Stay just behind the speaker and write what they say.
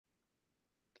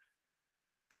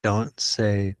Don't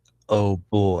say, oh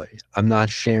boy. I'm not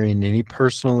sharing any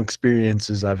personal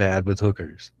experiences I've had with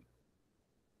hookers.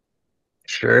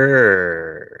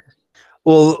 Sure.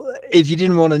 Well, if you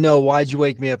didn't want to know, why'd you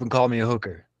wake me up and call me a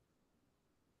hooker?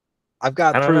 I've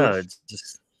got I don't know. proof. It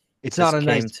It's not just a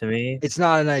came nice to me. it's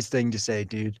not a nice thing to say,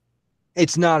 dude.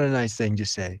 It's not a nice thing to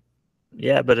say.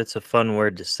 Yeah, but it's a fun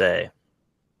word to say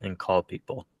and call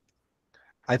people.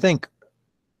 I think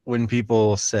when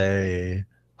people say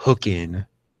hooking,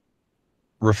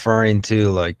 referring to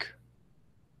like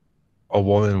a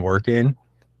woman working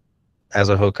as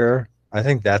a hooker, I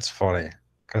think that's funny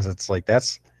because it's like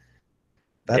that's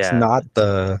Yeah, not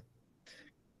the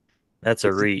that's a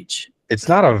it's reach. it's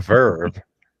not a verb.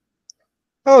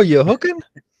 Oh, you hooking?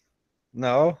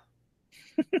 No.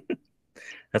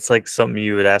 That's like something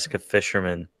you would ask a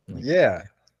fisherman. Like, Yeah.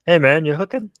 hey man, you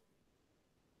hooking?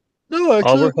 No, Oh,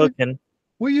 actually we're hooking.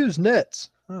 we use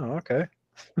nets. Oh, okay.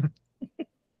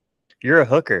 You're a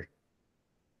hooker.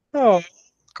 Oh,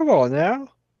 come on now.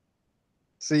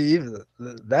 See,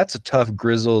 that's a tough,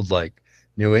 grizzled, like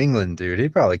New England dude.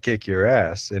 He'd probably kick your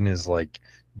ass in his like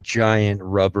giant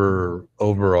rubber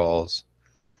overalls.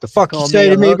 The fuck you Call me say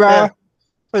a to me, bro? hooker.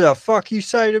 What the fuck you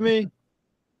say to me?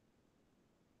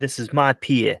 This is my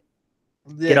pier.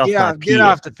 Yeah, Get off my get pier.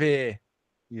 off the pier.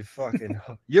 You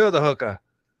you're the hooker.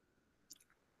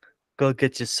 Go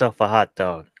get yourself a hot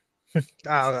dog.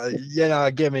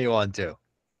 Give me one too.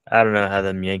 I don't know how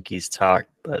them Yankees talk,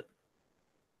 but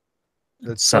it's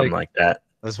That's something like like that.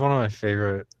 that's one of my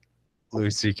favorite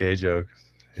Louis C.K. jokes.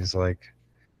 He's like,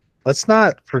 let's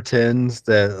not pretend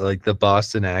that like the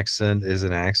Boston accent is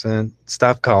an accent.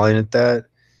 Stop calling it that.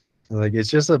 Like it's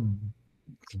just a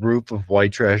group of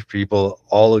white trash people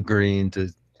all agreeing to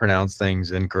pronounce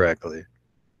things incorrectly.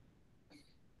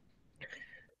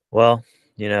 Well,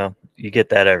 you get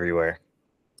that everywhere.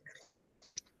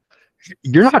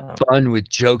 You're not So, fun with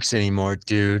jokes anymore,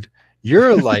 dude.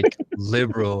 You're like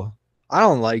liberal. I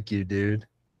don't like you, dude.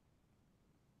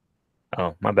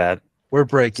 oh, my bad. We're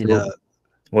breaking So, up.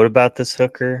 what about this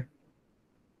hooker?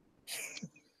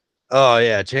 Oh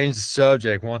yeah, change the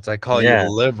subject once I call you a Yeah,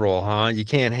 liberal, huh? You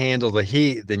can't handle the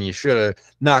heat, then you should have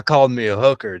not called me a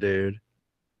hooker, dude.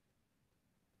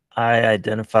 I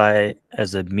identify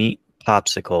as a meat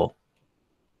popsicle.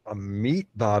 A meat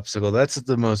popsicle. That's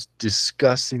the most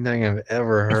disgusting thing I've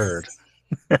ever heard.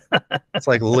 It's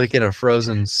like licking a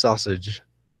frozen sausage.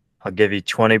 I'll give you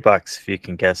 $20 if you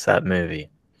can guess that movie.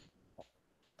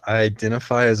 I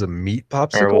identify as a meat Or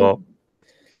popsicle?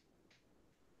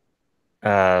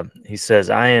 well, he says,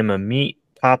 "I am a meat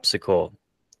popsicle."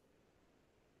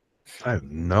 I have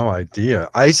no idea.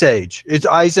 Ice Age. It's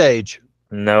Ice Age.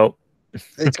 Nope.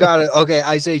 It's got it. Okay,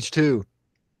 Ice Age 2.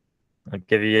 I'll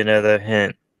give you another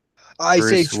hint. Ice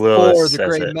Bruce Age Willis 4, The says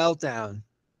Great it. Meltdown.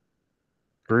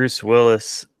 Bruce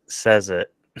Willis says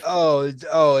it. Oh,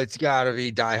 it's gotta be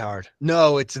Die Hard.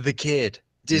 No, it's The Kid.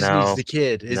 Disney's No, The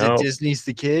Kid. Is it nope. Disney's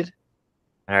The Kid?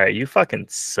 All right, you fucking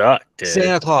suck, dude.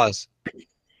 Santa Claus.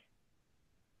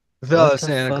 What The the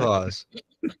Santa fuck? Claus.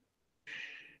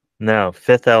 No,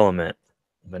 Fifth Element.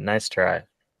 But nice try.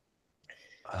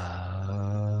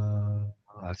 Uh,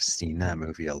 I've seen that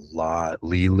movie a lot.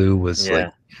 Lilu was like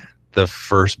Yeah. the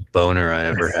first boner I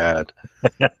ever had.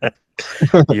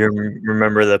 You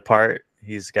remember the part?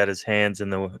 He's got his hands in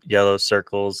the yellow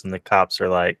circles, and the cops are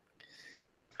like,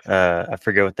 I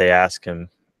forget what they ask him,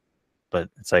 but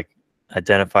it's like,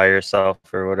 identify yourself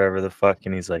or whatever the fuck.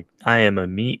 And he's like, I am a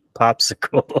meat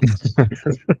popsicle.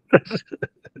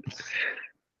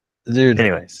 Dude,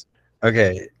 Anyways,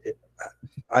 okay.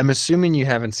 I'm assuming you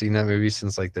haven't seen that movie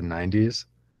since like the 90s.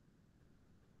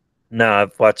 no,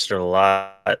 I've watched it a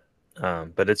lot,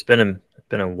 but it's been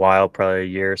a while, probably a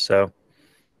year or so.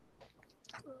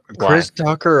 Why? Chris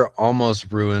Tucker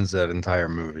almost ruins that entire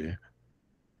movie. He's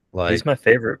Like, my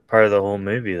favorite part of the whole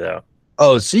movie, though.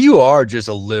 oh, so you are just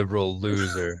a liberal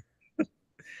loser.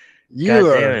 You God damn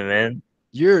are, it, man!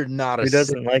 you're not a Who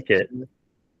doesn't like it?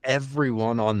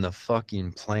 everyone on the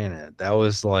fucking planet. That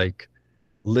was like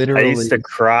I used to literally,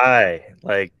 cry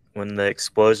like when the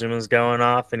explosion was going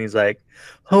off, and he's like,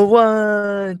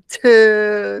 "One,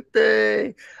 two,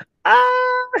 three,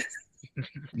 ah!"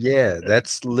 yeah,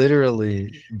 that's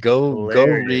literally go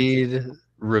Hilarious. read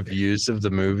reviews of the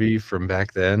movie from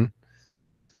back then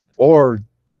or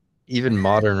even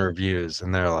modern reviews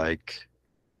and they're like,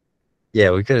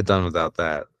 yeah, we could have done without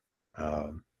that.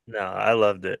 Um, No, I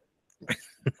loved it.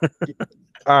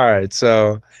 all right,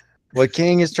 so what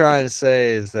King is trying to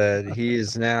say is that he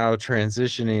is now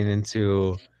transitioning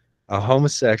into a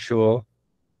homosexual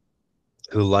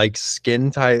who likes skin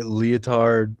tight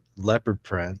leotard leopard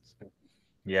print,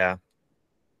 Yeah,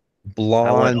 I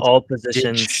want blonde, all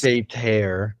positions. dick-shaped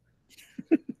hair.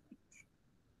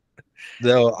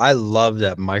 Though I love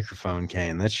that microphone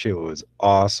cane. That shit was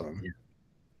awesome.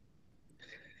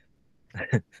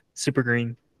 Super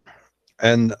green.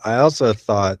 And I also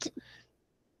thought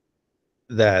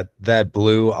that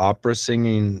blue opera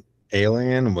singing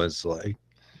alien was like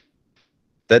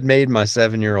that made my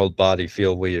 7-year-old body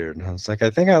feel weird. And I was like, I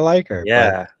think I like her, but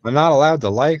Yeah. I'm not allowed to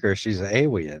like her. She's an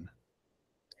alien.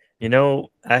 You know,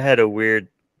 I had a weird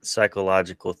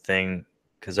psychological thing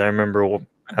because I remember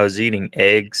I was eating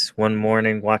eggs one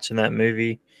morning watching that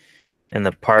movie, and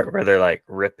the part where they're like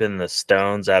ripping the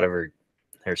stones out of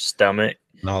her stomach,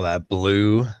 And all that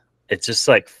blue. it just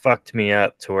like fucked me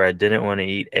up to where I didn't want to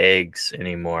eat eggs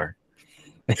anymore.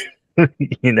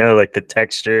 You know, like the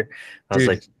texture. I was Dude,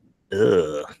 like,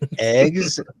 ugh.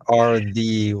 eggs are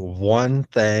the one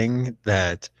thing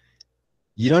that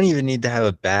you don't even need to have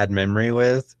a bad memory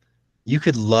with. You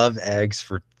could love eggs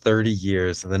for 30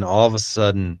 years and then all of a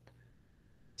sudden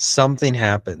something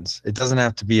happens. It doesn't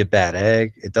have to be a bad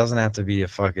egg. It doesn't have to be a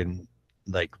fucking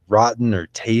like rotten or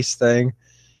taste thing.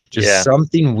 Just Yeah,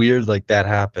 something weird like that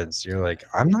happens. You're like,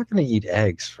 I'm not going to eat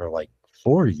eggs for like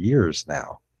 4 years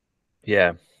now.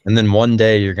 yeah, And then one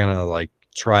day you're going to like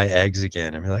try eggs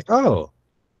again and be like, oh,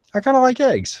 I kind of like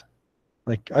eggs.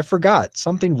 Like, I forgot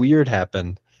something weird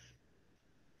happened.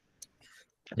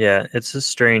 yeah. It's a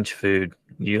strange food.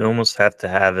 You almost have to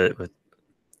have it with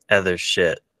other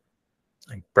shit,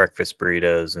 like breakfast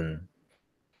burritos and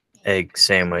egg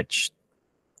sandwich,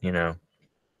 you know.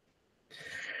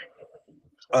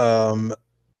 Um,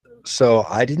 so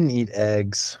I didn't eat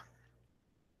eggs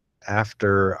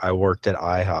after I worked at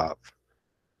IHOP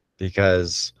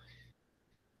because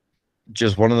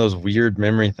just one of those weird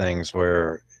memory things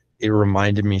where it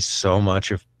reminded me so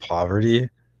much of poverty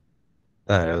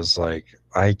that I was like,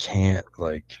 I can't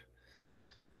like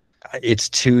it's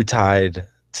too tied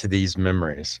to these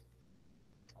memories.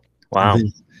 Wow.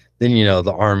 Then you know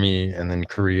the army and then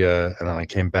Korea and then I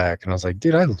came back and I was like,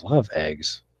 dude, I love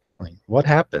eggs. Like, what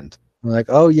happened? I'm like,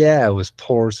 oh yeah, it was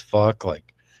poor as fuck,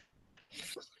 like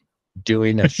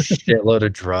doing a shitload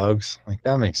of drugs. Like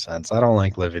that makes sense. I don't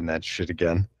like living that shit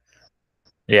again.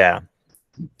 Yeah.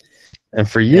 And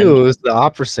for And you, it was the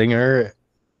opera singer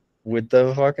with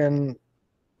the fucking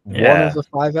one of yeah, the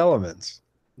five elements.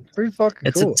 Pretty fucking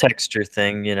it's a cool. texture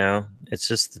thing, you know. It's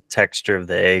just the texture of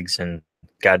the eggs, and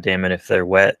god damn it, if they're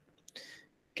wet,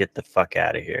 get the fuck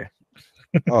out of here.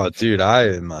 Oh, dude, I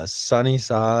am a sunny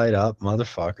side up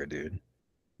motherfucker, dude.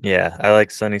 Yeah, I like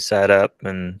sunny side up,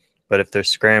 and but if they're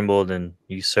scrambled and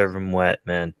you serve them wet,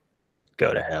 man,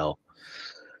 go to hell.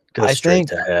 Go I straight think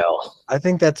to hell. I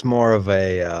think that's more of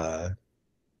a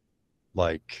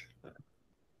like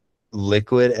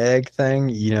liquid egg thing.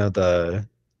 You know, the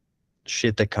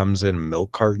shit that comes in a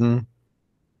milk carton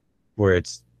where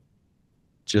it's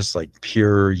just like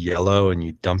pure yellow and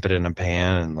you dump it in a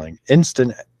pan and like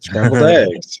instant scrambled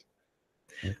eggs.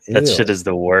 That shit Ew, is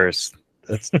the worst.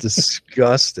 that's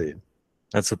disgusting.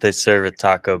 That's what they serve at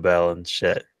Taco Bell and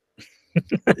shit.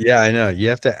 Yeah, I know. You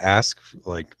have to ask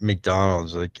like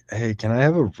McDonald's, like, hey, can I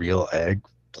have a real egg,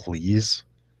 please?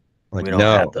 Like, We don't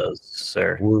have no, those,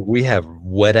 sir. we have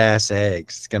wet ass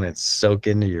eggs. It's gonna soak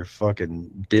into your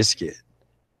fucking biscuit.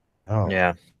 Oh,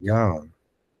 Yeah. yum.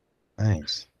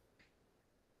 Thanks.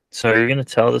 So are you gonna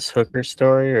tell this hooker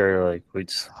story, or like we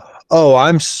just Oh,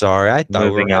 I'm sorry. I thought we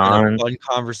were moving having a on? fun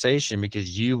conversation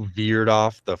because you veered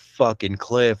off the fucking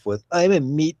cliff with I'm a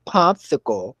meat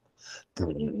popsicle.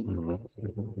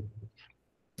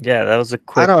 Yeah, that was a I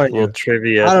quick don't little even I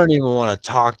trivia. don't even want to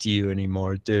talk to you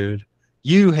anymore, dude.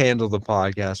 You handle the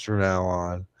podcast from now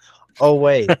on. Oh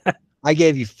wait, I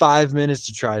gave you 5 minutes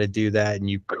to try to do that and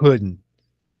you couldn't.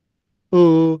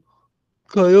 Oh,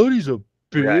 Coyote's a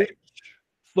bitch. Right.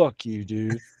 Fuck you,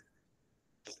 dude.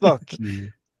 Fuck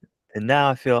you. And now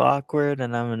I feel awkward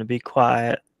and I'm gonna be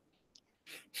quiet.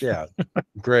 Yeah,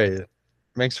 great.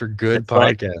 Makes for good It's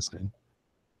like podcasting.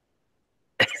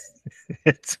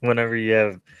 it's whenever you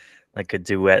have like a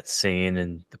duet scene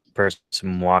and the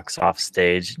person walks off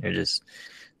stage and you're just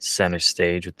center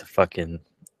stage with the fucking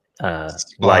light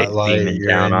Spotlight, beaming you're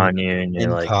down on you and you're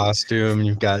in like, costume,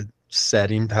 you've got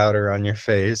setting powder on your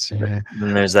face. You're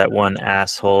then there's that one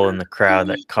asshole in the crowd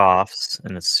that coughs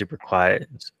and it's super quiet.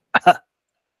 It's, like,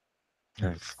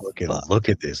 like, fucking fuck. look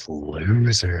at this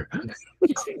loser.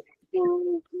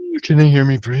 Can they hear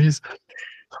me breathe?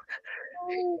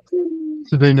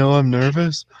 Do they know I'm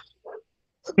nervous?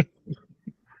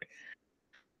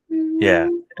 Yeah,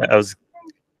 I was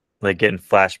like getting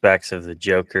flashbacks of the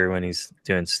Joker when he's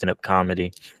doing stand-up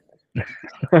comedy.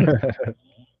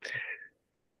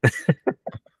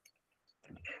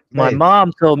 My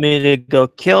mom told me to go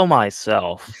kill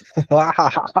myself.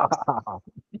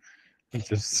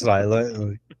 Just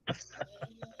silent.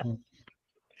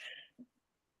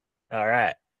 All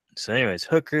right. So, anyways,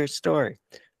 Hooker story.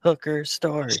 Hooker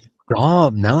story.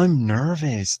 Stop. Now I'm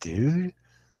nervous, dude.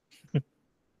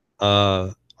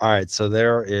 All right. So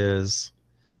there is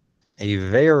a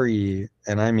very,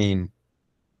 and I mean,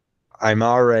 I'm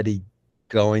already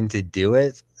going to do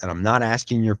it, and I'm not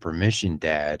asking your permission,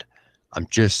 Dad. I'm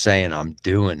just saying I'm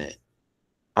doing it.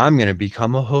 I'm gonna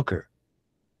become a hooker.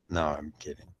 No, I'm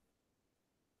kidding.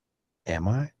 Am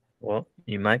I? Well,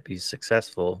 you might be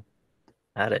successful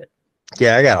at it.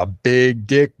 Yeah, I got a big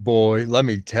dick, boy. Let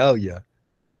me tell you.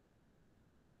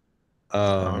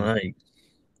 I don't know.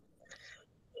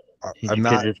 I'm You could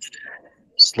not just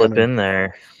slip gonna in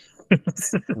there.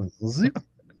 zoop,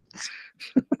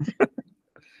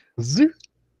 zoop.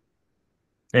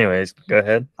 Anyways, go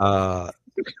ahead.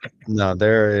 No,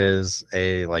 there is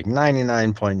a like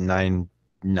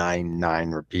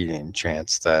 99.999 repeating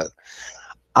chance that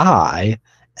I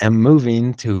am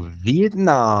moving to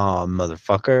Vietnam,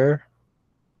 motherfucker.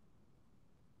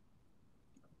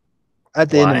 At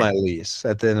the end of Why? my lease.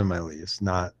 At the end of my lease.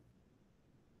 Not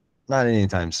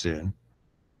anytime soon.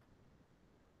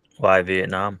 Why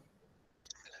Vietnam?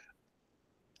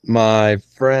 My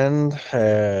friend,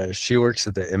 she works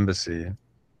at the embassy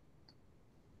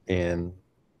in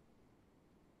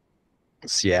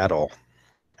Seattle,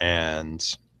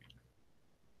 and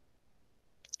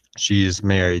she's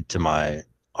married to my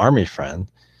army friend,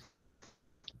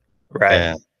 Right.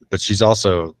 and but she's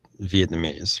also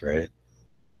Vietnamese, right?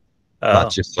 Not Oh,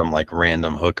 just some like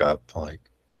random hookup. Like,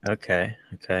 okay.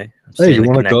 Okay. I'm hey, seeing the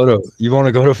connection. you want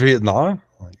to go to Vietnam?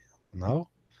 Like, no.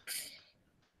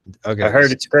 I Okay,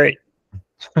 heard it's great.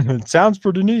 it sounds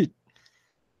pretty neat.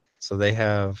 So they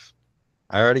have.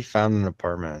 I already found an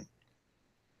apartment,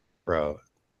 bro.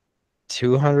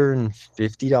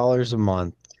 $250 a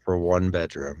month for one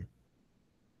bedroom,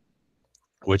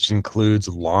 which includes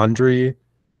laundry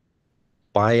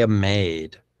by a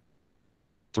maid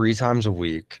 3 times a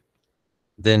week,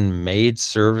 then maid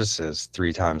services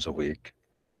 3 times a week,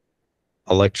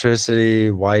 electricity,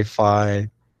 Wi-Fi,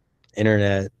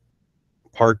 internet,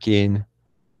 parking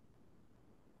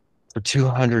for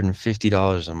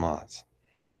 $250 a month.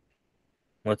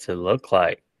 What's it look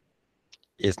like?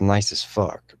 It's nice as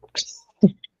fuck.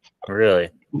 Really?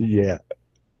 Yeah.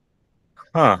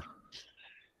 Huh.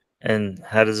 And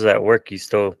how does that work? You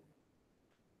still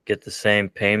get the same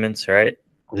payments, right?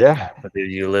 Yeah. Whether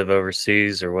you live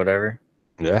overseas or whatever.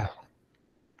 Yeah.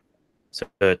 So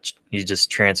you just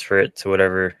transfer it to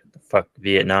whatever the fuck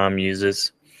Vietnam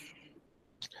uses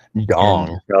and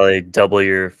Dong. probably double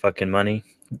your fucking money.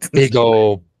 Big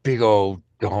old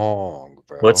dong,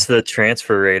 bro. What's the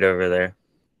transfer rate over there?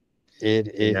 It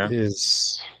You it know?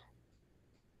 is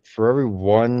for every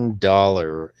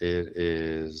 $1, it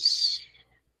is.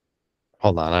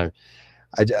 Hold on,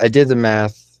 I did the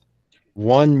math.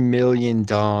 1 million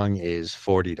dong is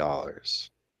 $40,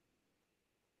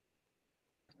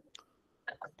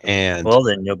 and Well,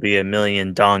 then you'll be a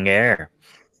million dong air.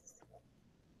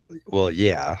 well,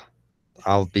 yeah,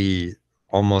 I'll be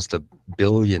almost a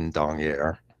billion dong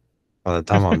air by the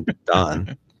time I'm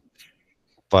done.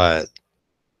 But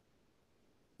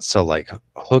so like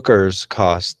hookers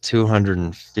cost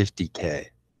 250K.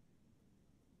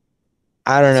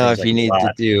 I don't know Seems if like you a need to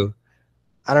lot. do.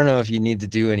 I don't know if you need to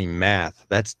do any math.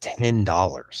 That's $10.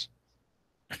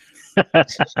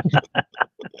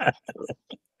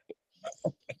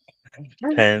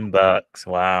 $10.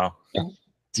 Wow.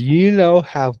 Do you know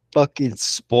how fucking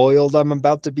spoiled I'm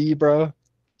about to be, bro?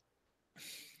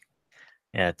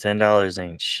 Yeah, $10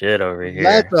 ain't shit over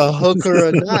That's here. a hooker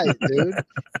a night, dude.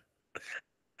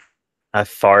 I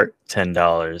fart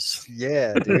 $10.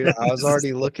 Yeah, dude. I was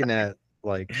already looking at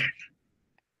like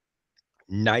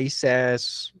nice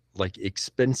ass, like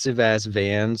expensive ass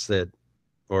vans that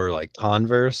or like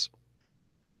Converse,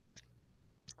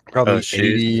 Oh, probably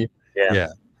shoes? 80. Yeah. Yeah.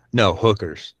 No,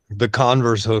 hookers. The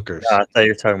Converse No, hookers. I thought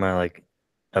you were talking about like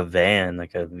a van,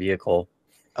 like a vehicle.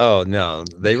 Oh no,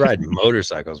 they ride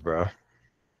motorcycles, bro.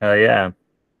 Oh yeah.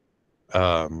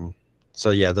 Um, so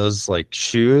yeah, those like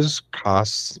shoes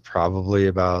cost probably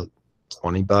about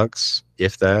 $20,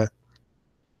 if that.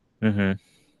 Mm-hmm.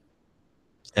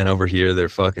 And over here they're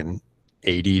fucking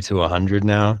 80 to 100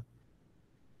 now.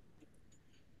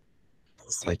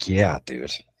 It's like, yeah,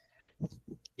 dude.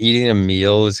 Eating a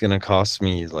meal is gonna cost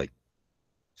me like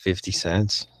 50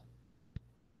 cents.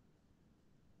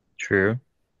 True.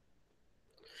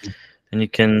 And you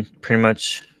can pretty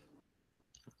much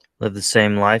live the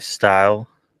same lifestyle,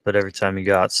 but every time you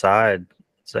go outside,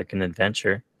 it's like an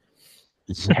adventure.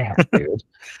 Yeah, dude.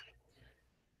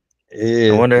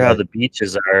 I wonder how Like the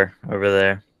beaches are over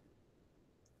there.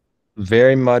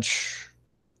 very much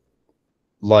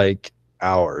like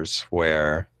ours,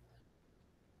 where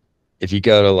if you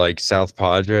go to like South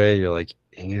Padre, you're like,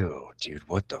 ew, dude,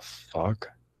 what the fuck?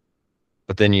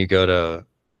 But then you go to,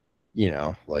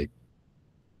 like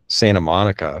Santa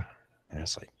Monica, and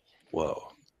it's like, whoa.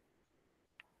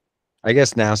 I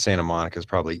guess now Santa Monica is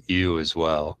probably ew as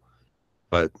well.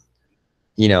 But,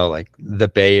 like the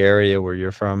Bay Area where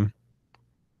you're from,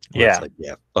 well, it's Yeah. like,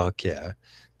 yeah, fuck yeah.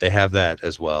 They have that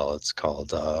as well. It's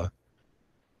called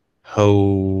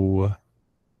Ho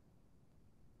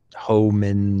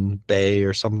Homan Bay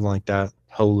or something like that.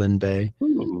 Holin Bay.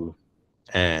 Ooh.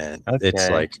 And it's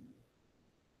Okay. like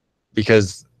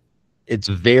because it's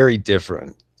very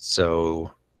different.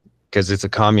 So because it's a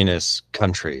communist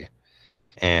country.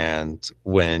 And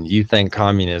when you think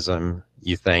communism,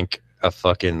 you think a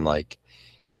fucking like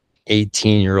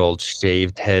 18-year-old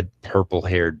shaved head, purple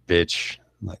haired bitch.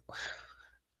 Like,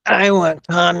 I want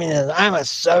communism. I'm a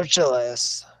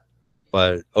socialist.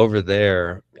 But over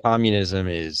there, communism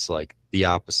is like the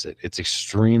opposite. It's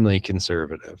extremely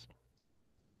conservative.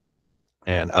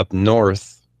 And up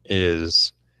north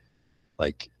is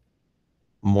like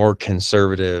more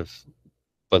conservative,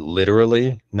 but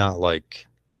literally not like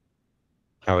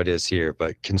how it is here,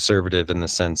 but conservative in the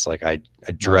sense like I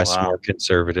Oh dress more wow.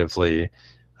 conservatively.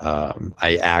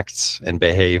 I act and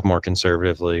behave more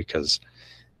conservatively because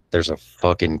there's a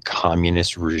fucking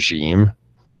communist regime.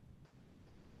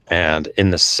 And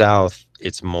in the South,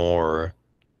 it's more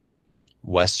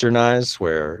westernized,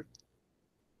 where,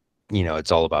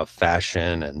 it's all about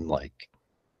fashion and like,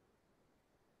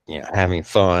 having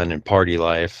fun and party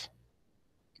life.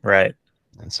 Right.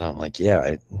 And so I'm like, yeah,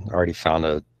 I already found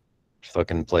a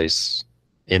fucking place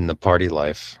in the party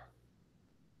life.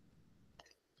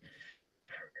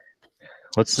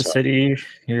 What's the So city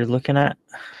you're looking at?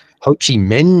 Ho Chi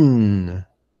Minh,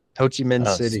 Ho Chi Minh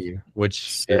Oh, City,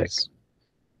 which sick. is,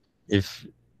 if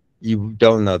you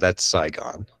don't know, that's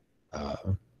Saigon. Uh,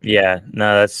 Yeah.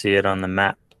 No, I see it on the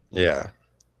map. yeah.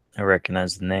 I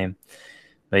recognize the name.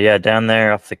 But yeah, down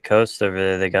there off the coast over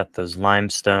there, they got those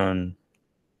limestone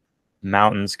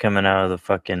mountains coming out of the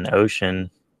fucking ocean.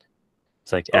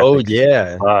 It's like Oh epic as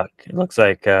yeah, fuck. It looks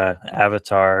like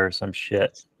Avatar or some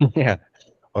shit. yeah.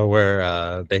 Or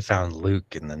where they found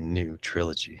Luke in the new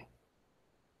trilogy.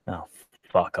 Oh,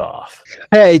 fuck off.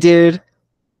 Hey, dude,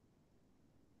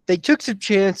 they took some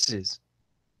chances.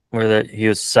 Where that he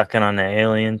was sucking on the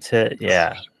alien tit.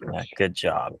 Yeah. Yeah. Good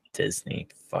job, Disney.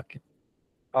 Fucking.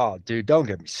 Oh, dude, don't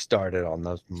get me started on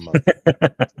those mother.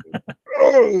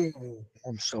 Oh,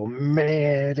 I'm so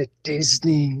mad at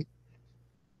Disney.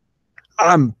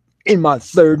 I'm in my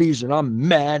 30s and I'm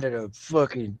mad at a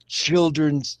fucking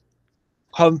children's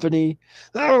company.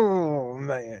 Oh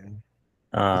man.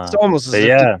 It's uh, almost but as if the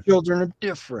yeah, children are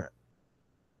different.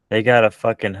 they got a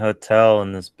fucking hotel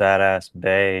in this badass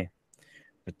bay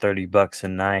for $30 a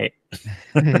night.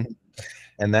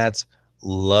 And that's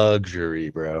luxury,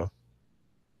 bro.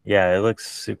 Yeah, it looks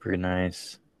super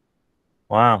nice.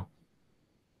 Wow.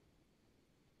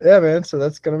 Yeah, man. So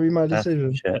that's gonna be my That's some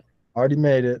decision. shit. Already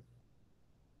made it.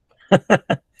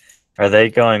 Are they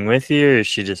going with you, or is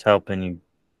she just helping you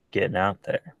getting out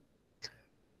there?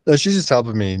 No, she's just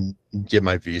helping me get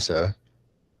my visa.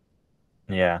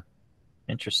 Yeah,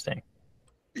 interesting.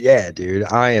 Yeah, dude.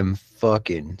 I am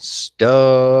fucking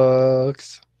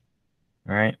stoked.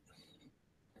 All right.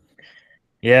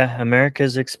 Yeah,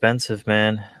 America's expensive,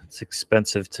 man. It's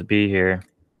expensive to be here.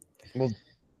 Well,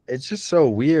 it's just so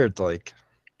weird. Like,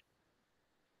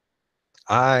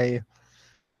 I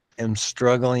am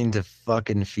struggling to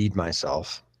fucking feed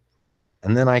myself.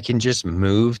 And then I can just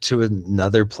move to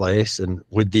another place and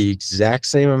with the exact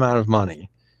same amount of money.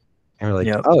 And we're like,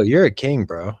 Yep. oh, you're a king,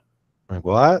 bro. I'm like,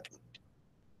 what?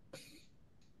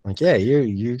 Like, yeah,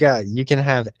 you can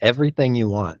have everything you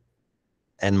want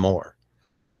and more.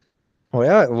 Well,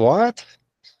 yeah, what?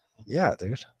 Yeah,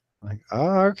 dude. Like,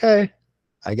 oh, okay.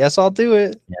 I guess I'll do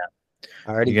it. Yeah.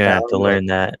 I already You're gonna have to found learn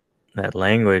that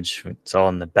language. It's all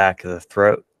in the back of the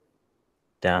throat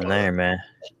down there, man.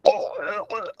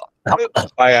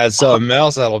 I got something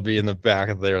else that'll be in the back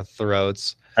of their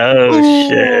throats. Oh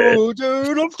shit. Ooh,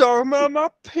 dude, I'm talking about my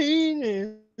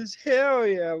penis. Hell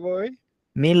yeah, boy.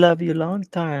 Me love you long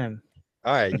time.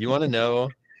 All right, you want to know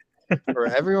for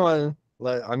everyone?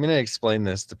 I'm going to explain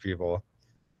this to people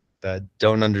that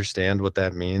don't understand what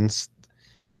that means.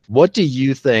 What do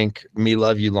you think "me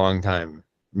love you long time"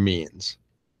 means?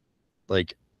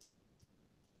 Like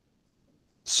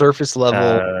surface level.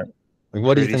 Uh Like,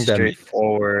 what do you Pretty think that means?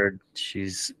 straightforward.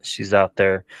 She's out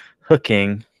there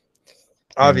hooking, and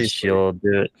Obviously, she'll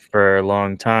do it for a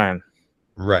long time.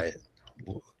 right.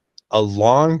 A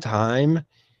long time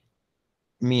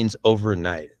means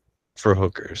overnight for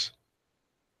hookers.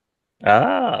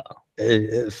 Ah,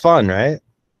 Fun, right?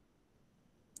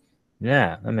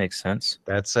 yeah, that makes sense.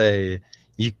 That's you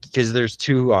because there's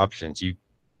two options. You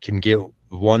can get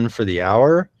one for the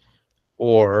hour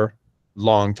or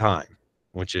long time,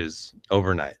 which is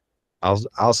overnight.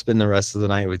 I'll spend the rest of the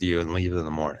night with you and leave in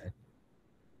the morning.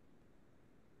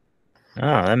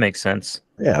 Oh, that makes sense.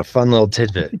 Yeah, fun little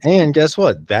tidbit. And guess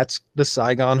what? That's the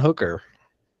Saigon hooker.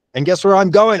 And guess where I'm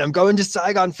going? I'm going to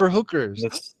Saigon for hookers.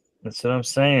 That's what I'm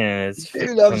saying. It's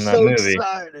Dude, I'm from that so movie.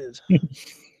 excited. I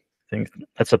think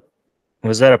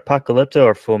was that Apocalypto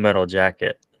or Full Metal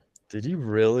Jacket? Did you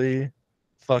really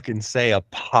fucking say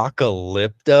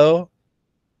Apocalypto?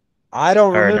 I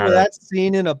don't Or remember not that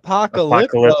scene in Apocalypto,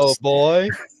 Apocalypse? boy.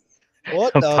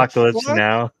 What the Apocalypse fuck?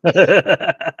 Now.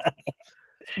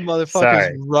 Motherfuckers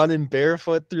Sorry. running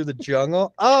barefoot through the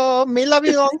jungle. Oh, me love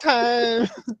you long time.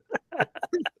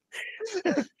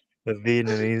 The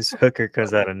Vietnamese hooker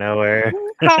comes out of nowhere.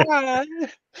 Hi.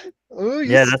 Oh,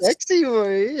 you Yeah, that's sexy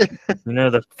boy.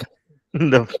 the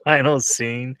the final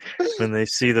scene when they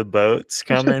see the boats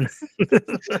coming.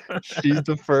 She's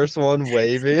the first one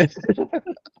waving.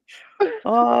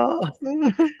 Oh,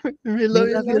 Me we love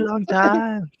you love you a long long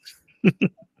time.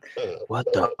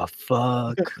 What the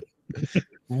fuck?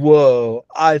 Whoa,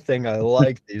 I think I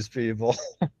like these people.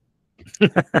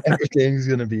 Everything's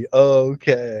gonna be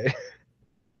okay.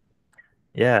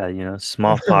 Yeah,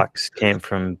 smallpox came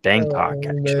from Bangkok, Oh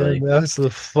man, actually. that's the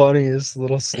funniest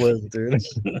little slip, dude.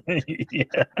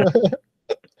 Yeah.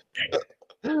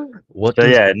 What So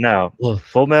does yeah, no. love?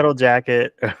 Full Metal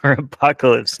Jacket or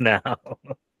Apocalypse Now.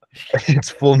 It's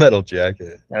Full Metal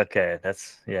Jacket. Okay,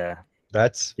 yeah.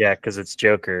 That's Yeah, because it's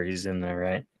Joker. He's in there,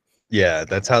 right? yeah,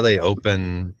 that's how they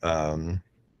open The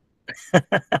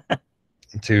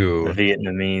to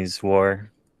Vietnamese War.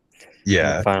 And they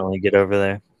yeah, finally get over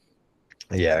there.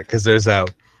 yeah, because there's that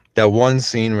one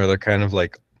scene where they're kind of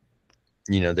like,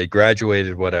 they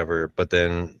graduated, whatever, but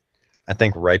then I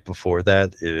think right before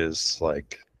that is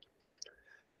like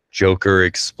Joker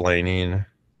explaining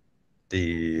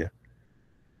the,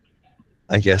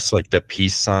 I guess, like the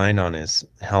peace sign on his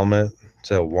helmet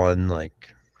to one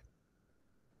like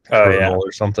Oh yeah. colonel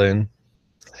or something.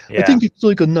 I Yeah. think it's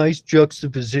like a nice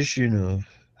juxtaposition of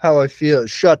how I feel.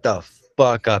 Shut the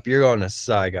fuck up. You're going to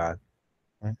Saigon.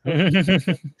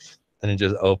 And it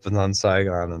just opens on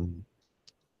Saigon and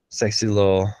sexy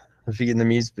little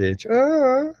Vietnamese bitch.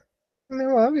 Oh, I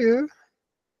love you.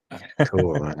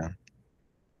 Cool, man.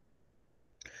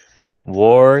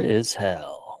 War is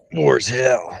hell. War's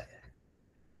hell.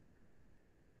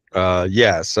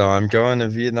 Yeah, so I'm going to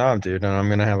Vietnam, dude, and I'm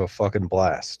gonna have a fucking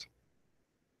blast.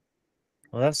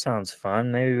 Well, that sounds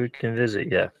fun. Maybe we can visit.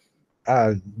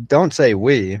 Yeah. Don't say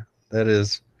we. That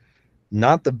is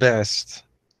not the best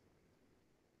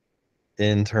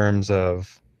in terms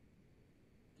of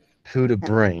who to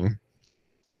bring.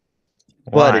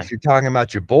 But if Why? you're talking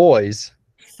about your boys,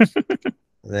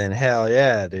 then hell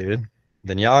yeah, dude.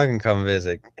 Then y'all can come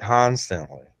visit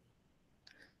constantly.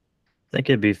 I think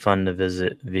it'd be fun to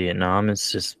visit Vietnam.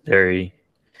 It's just very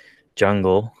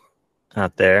jungle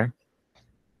out there.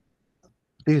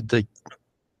 Dude, the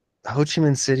Ho Chi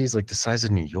Minh City is like the size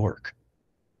of New York.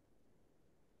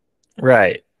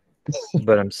 Right.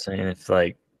 But I'm saying if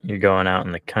like you're going out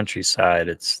in the countryside,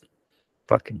 it's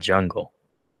fucking jungle.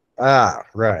 Ah,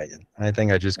 right. I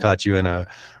think I just caught you in a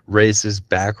racist,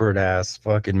 backward ass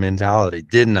fucking mentality,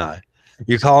 didn't I?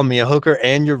 You call me a hooker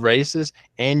and you're racist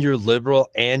and you're liberal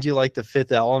and you like the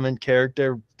Fifth Element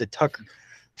character, the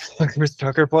Chris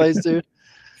Tucker plays, dude.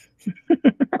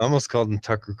 I almost called him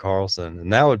Tucker Carlson,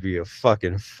 and that would be a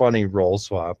fucking funny role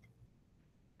swap.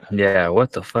 Yeah,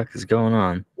 what the fuck is going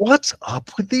on? What's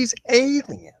up with these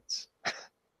aliens?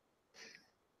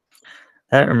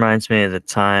 That reminds me of the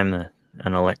time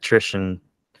an electrician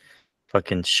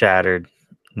fucking shattered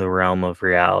the realm of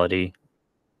reality.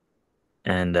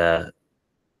 And I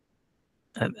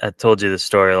told you the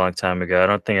story a long time ago. I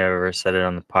don't think I ever said it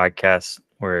on the podcast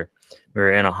where we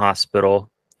were in a hospital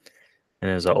and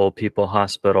it was an old people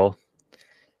hospital.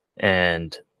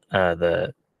 And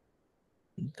the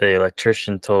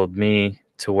electrician told me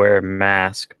to wear a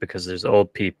mask because there's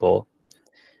old people.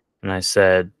 And I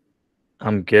said,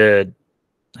 I'm good.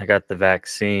 I got the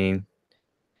vaccine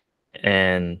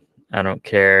and I don't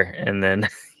care. And then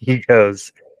he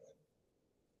goes,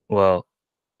 well,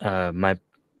 my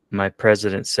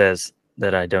president says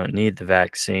that I don't need the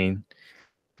vaccine.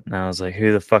 And I was like,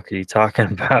 who the fuck are you talking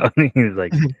about? And he's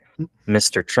like,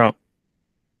 Mr. Trump.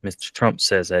 Mr. Trump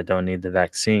says I don't need the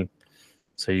vaccine,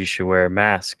 so you should wear a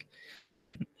mask.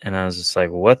 And I was just like,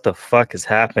 what the fuck is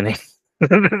happening?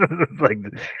 Like,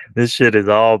 this shit is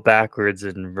all backwards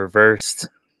and reversed.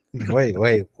 Wait.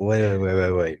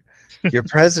 Your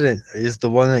president is the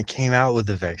one that came out with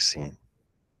the vaccine.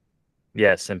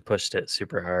 Yes, and pushed it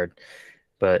super hard.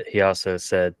 But he also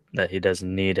said that he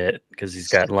doesn't need it because he's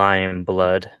got lion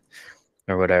blood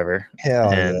or whatever.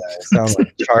 Hell yeah. And Sound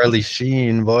like Charlie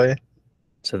Sheen, boy.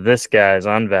 so this guy's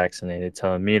unvaccinated,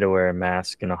 telling me to wear a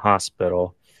mask in a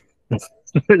hospital.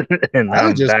 And I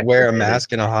would I'm just wear a vaccinated,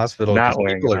 mask in a hospital because not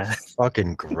wearing a people are mask.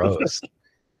 fucking gross.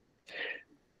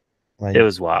 Like, It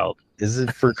was wild. is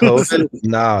it for COVID?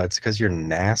 No, it's because you're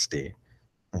nasty.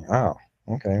 Like, oh,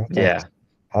 okay. Well, thanks. Yeah.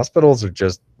 Hospitals are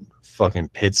just fucking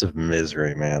pits of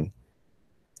misery, man.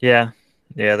 Yeah.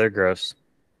 Yeah, they're gross.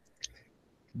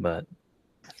 But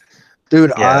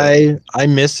Dude, yeah. I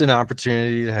missed an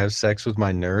opportunity to have sex with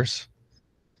my nurse.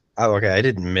 Okay, I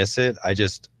didn't miss it. I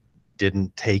just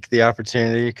didn't take the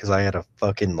opportunity because I had a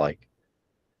fucking like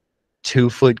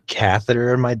 2-foot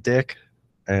catheter in my dick,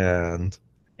 and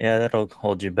Yeah, that'll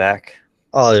hold you back.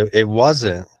 it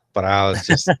wasn't. But I was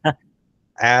just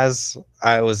as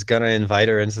I was gonna invite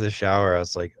her into the shower, I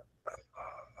was like,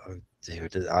 oh,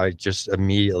 dude, I just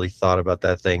immediately thought about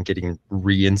that thing getting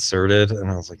reinserted, and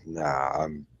I was like, nah,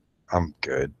 I'm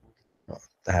good.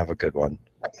 Have a good one.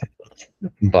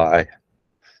 Bye.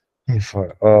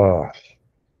 Oh,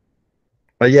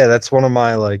 but yeah, that's one of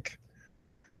my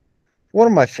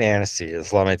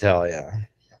fantasies. Let me tell you,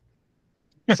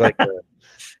 it's like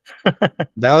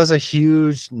that was a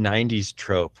huge '90s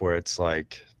trope where it's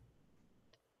like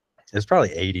it's probably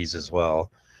 '80s as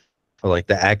well. But like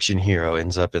the action hero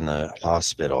ends up in the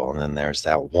hospital, and then there's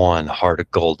that one heart of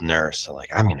gold nurse. So like,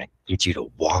 I'm gonna get you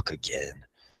to walk again.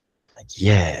 Like,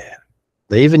 yeah.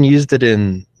 They even used it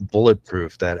in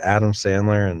Bulletproof, that Adam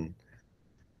Sandler and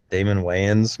Damon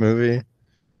Wayans movie.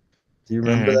 Do you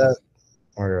remember Mhm. that?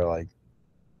 Where like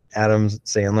Adam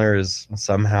Sandler is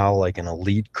somehow like an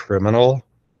elite criminal.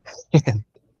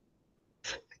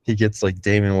 He gets like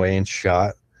Damon Wayans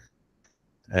shot,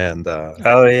 and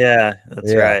Oh yeah,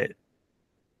 that's yeah, right.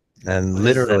 and What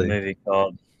is that literally, movie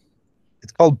called?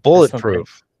 it's called There's something.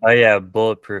 Bulletproof. Oh yeah,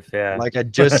 Bulletproof. Yeah. Like I I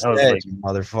just was said, like, you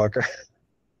motherfucker.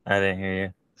 I didn't hear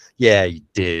you. Yeah, you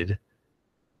did.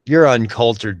 You're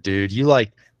uncultured, dude. You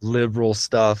like liberal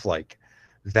stuff like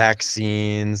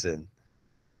vaccines and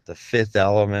the Fifth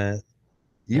Element.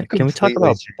 You Yeah, can we talk completely.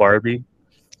 about Barbie?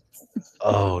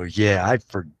 Oh yeah, I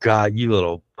forgot, you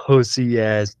little pussy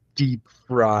ass deep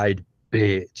fried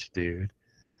bitch, dude.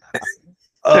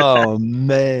 Oh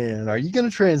man, are you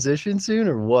gonna transition soon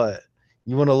or what?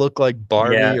 You want to look like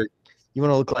Barbie, Yeah, or you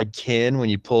want to look like Ken when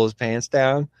you pull his pants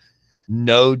down?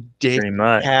 No dick pretty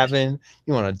much. having.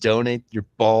 You want to donate your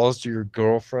balls to your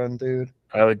girlfriend, dude?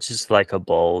 I would just like a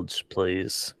bulge,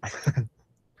 please.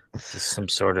 Just some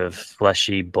sort of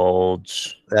fleshy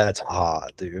bulge That's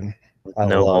hot, dude. with I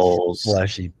no love holes.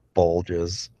 fleshy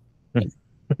bulges.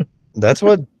 That's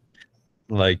what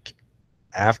like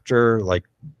after like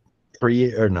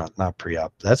pre or not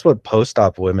pre-op. That's what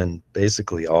post-op women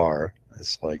basically are.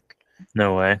 It's like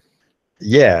No way.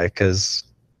 yeah, because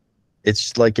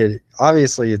it's like it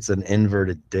obviously it's an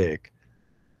inverted dick,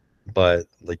 but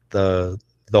like the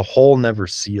hole never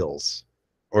seals.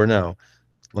 Or no,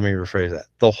 let me rephrase that.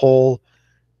 The hole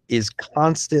is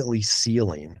constantly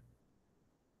sealing.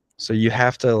 So you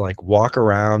have to like walk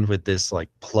around with this like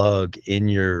plug in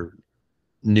your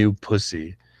new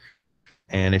pussy.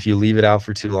 And if you leave it out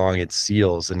for too long, it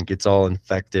seals and gets all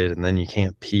infected, and then you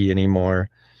can't pee anymore.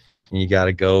 And you got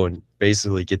to go and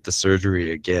basically get the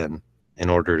surgery again in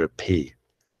order to pee.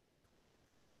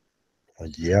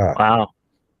 Like, yeah, Wow.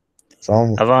 it's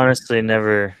all. I've honestly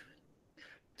never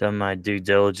done my due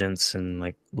diligence and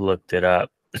like looked it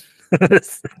up.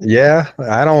 Yeah,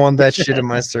 I don't want that shit in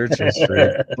my search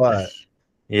history, but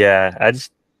Yeah, I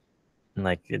just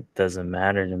like it doesn't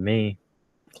matter to me.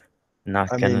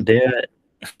 Not I gonna mean, do it.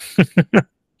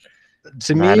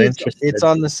 to Not me, it's interested.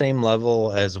 on the same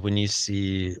level as when you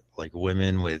see like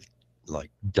women with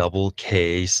like double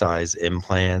K size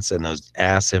implants and those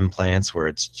ass implants where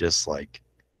it's just like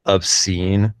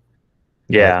obscene. Like,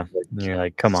 Yeah. You're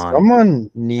like, come on.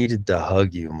 someone needed to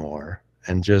hug you more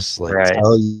and just like Right.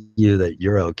 tell you that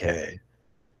you're okay.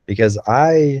 Because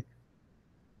I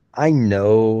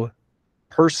know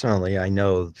personally, I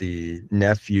know the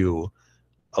nephew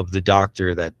of the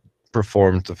doctor that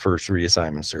performed the first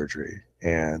reassignment surgery.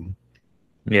 And,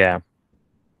 Yeah.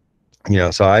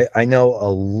 so I know a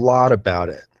lot about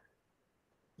it.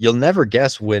 You'll never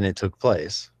guess when it took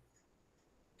place.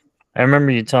 I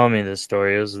remember you telling me this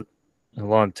story. It was a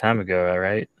long time ago,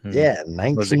 right? Yeah,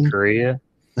 Was it 19 Korea?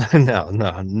 no,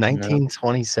 No.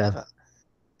 1927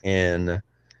 in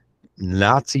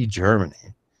Nazi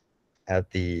Germany at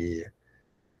the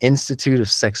Institute of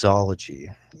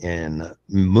Sexology in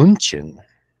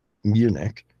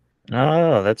Munich.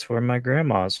 Oh, that's where my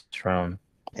grandma's from.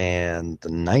 And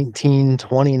the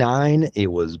 1929,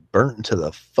 it was burnt to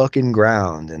the fucking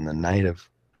ground in the night of,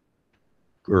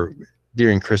 or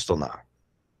during Kristallnacht,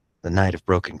 the night of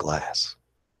broken glass.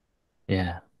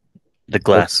 Yeah. The Book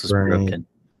glass was burning, broken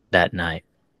that night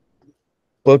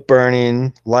book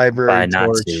burning, library by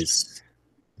torch. Nazis.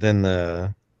 Then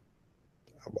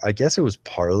I guess it was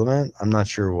Parliament. I'm not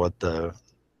sure what the.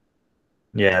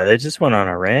 Yeah, they just went on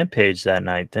a rampage that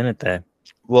night, didn't they?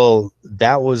 Well,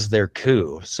 that was their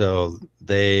coup. So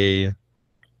they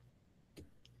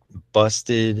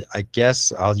busted. I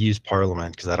guess I'll use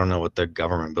Parliament because I don't know what the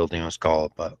government building was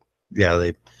called, but yeah,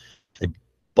 they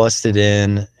busted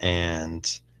in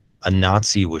and a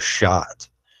Nazi was shot,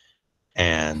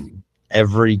 and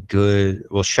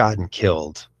shot and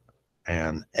killed,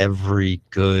 and every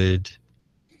good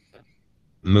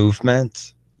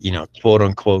movement, quote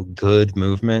unquote good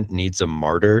movement needs a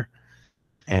martyr.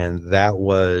 And that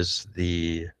was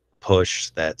the push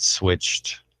that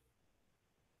switched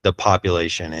the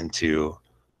population into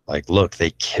like, look,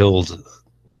 they killed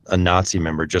a Nazi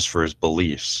member just for his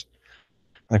beliefs.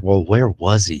 Like, well, where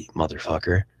was he,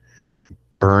 motherfucker?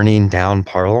 Burning down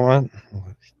Parliament?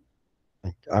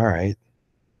 Like, all right,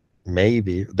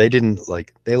 maybe. They didn't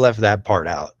they left that part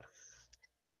out.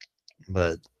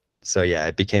 But so yeah,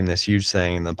 it became this huge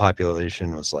thing, and the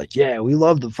population was like, yeah, we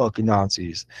love the fucking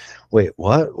Nazis. Wait,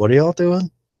 what? What are y'all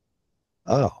doing?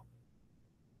 Oh,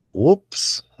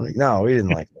 whoops. Like, no, we didn't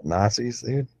like the Nazis,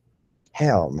 dude.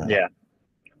 Hell no. Yeah.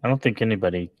 I don't think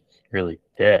anybody really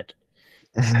did.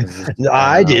 I I don't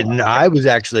know. didn't. I was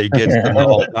actually against them the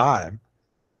whole time.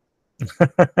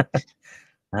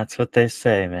 That's what they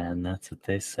say, man. That's what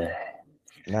they say.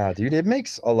 Nah, dude, it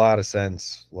makes a lot of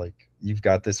sense. Like, you've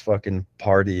got this fucking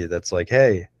party that's like,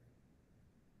 hey,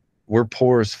 we're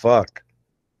poor as fuck.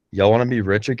 Y'all want to be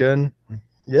rich again?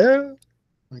 Yeah.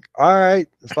 Like, all right,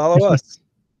 follow us.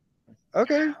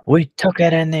 Okay. We took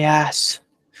it in the ass.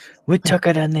 We took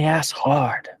it in the ass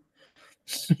hard.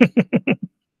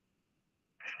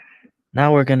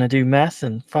 Now we're gonna do meth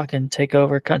and fucking take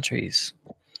over countries.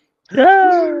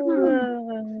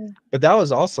 No. But that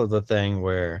was also the thing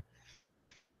where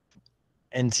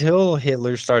until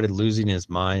Hitler started losing his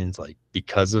mind, like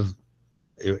because of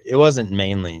it wasn't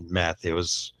mainly meth, it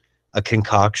was a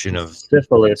concoction of,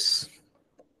 Syphilis.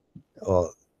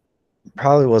 well,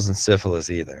 probably wasn't syphilis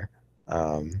either.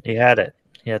 He had it.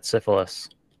 He had syphilis.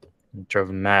 It drove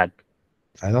him mad.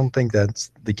 I don't think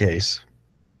that's the case.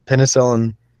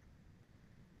 Penicillin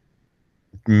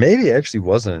maybe actually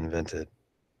wasn't invented.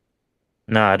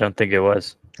 No, I don't think it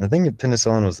was. I think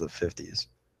penicillin was the 50s.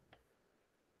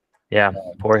 Yeah,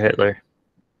 poor Hitler.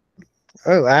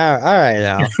 Oh, all right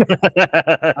now.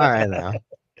 All right now.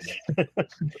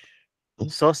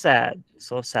 So sad.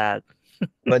 So sad.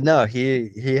 But no,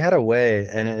 he had a way,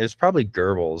 and it was probably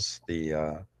Goebbels,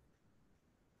 the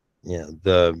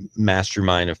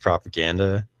mastermind of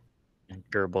propaganda.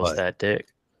 Goebbels But that dick.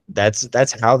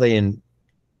 that's how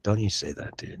don't you say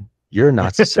that, dude. You're a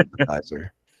Nazi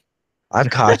sympathizer. I've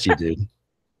caught you, dude.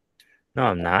 No,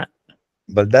 I'm not.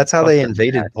 But that's how Fuck they that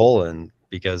invaded guy. Poland,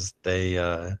 because they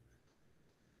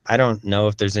I don't know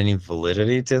if there's any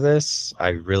validity to this. I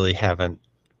really haven't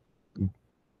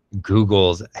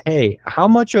Googled, hey, how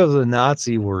much of the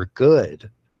Nazi were good?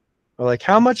 Or like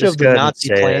how much of Just the go ahead and Nazi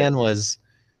say it. plan was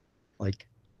like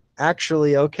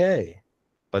actually okay?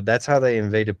 But that's how they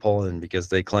invaded Poland, because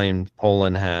they claimed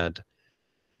Poland had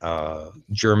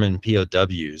German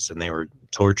POWs and they were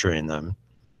torturing them.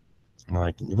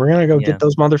 Like, we're gonna go Yeah. get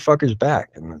those motherfuckers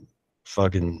back. And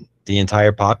fucking the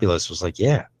entire populace was like,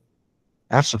 yeah,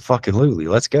 absolutely,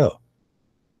 let's go.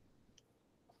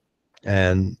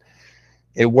 And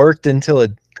it worked until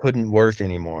it couldn't work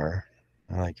anymore.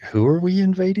 Like, who are we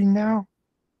invading now?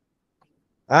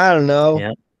 I don't know.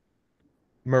 Yeah.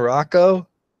 Morocco?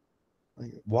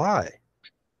 Like, why?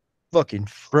 Fucking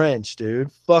French,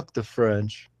 dude. Fuck the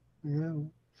French. Yeah.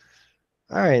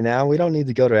 All right, now we don't need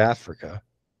to go to Africa.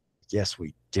 Yes,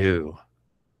 we do.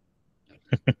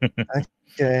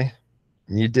 Okay.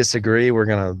 You disagree? We're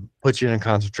gonna put you in a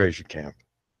concentration camp.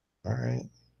 All right.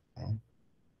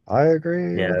 I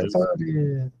agree Yeah. with It the was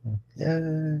party.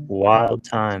 Yeah. wild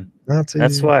time. That's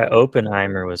Nazi. why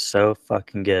Oppenheimer was so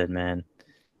fucking good, man.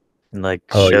 And like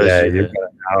Oh shows yeah, you the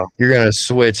how. you're gonna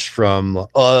switch from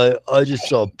I just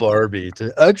saw Barbie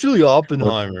to actually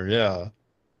Oppenheimer. Yeah.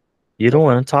 You don't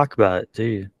want to talk about it, do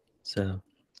you? So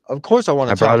Of course I want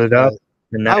I to talk brought it about up, it.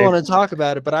 and I I want to talk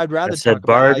about it, but I'd I rather talk said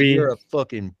about how Barbie. you're a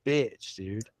fucking bitch,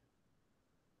 dude.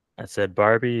 I said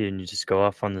Barbie, and you just go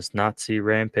off on this Nazi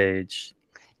rampage.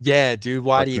 Yeah, dude.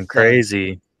 Why do you Fucking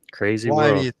think? crazy Why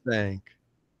do world. you think?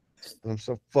 I'm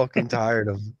so fucking tired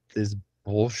of this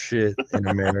bullshit in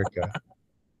America.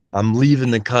 I'm leaving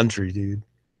the country, dude.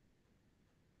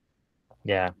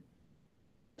 Yeah.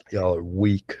 Y'all are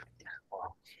weak.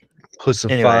 Anyways,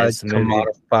 Pussified, the movie.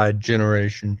 commodified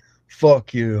generation.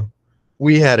 Fuck you.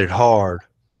 We had it hard.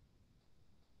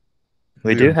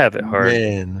 We We do were have it hard.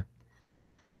 men.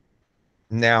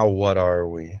 Now what are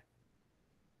we?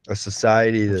 A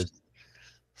society that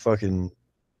fucking.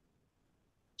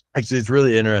 Actually, it's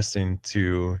really interesting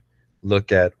to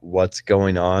look at what's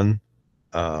going on.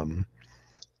 Um,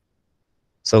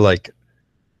 so like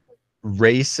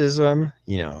racism,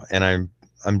 and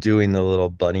I'm doing the little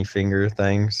bunny finger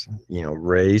things,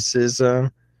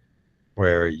 racism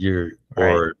where you're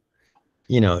Right. or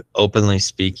openly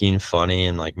speaking funny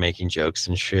and like making jokes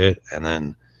and shit, and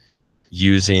then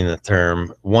using the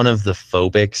term one of the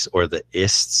phobics or the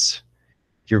ists.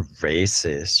 You're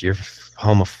racist, you're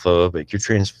homophobic, you're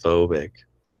transphobic.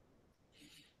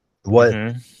 What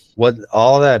Mm-hmm. what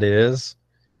all that is,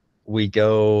 we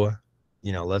go,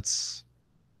 let's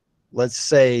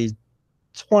say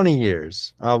 20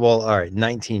 years. Well, all right,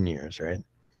 19 years, right?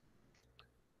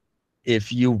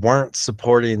 If you weren't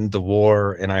supporting the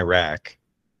war in Iraq,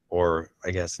 or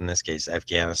I guess in this case,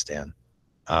 Afghanistan,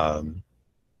 um,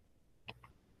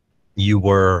 you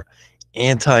were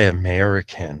anti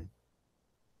American.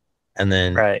 And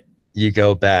then Right. you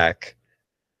go back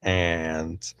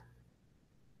and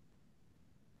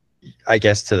I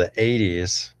guess to the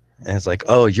 80s, and it's like,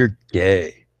 oh, you're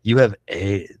gay. You have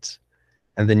AIDS.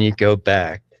 And then you go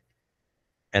back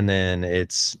and then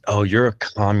it's, oh, you're a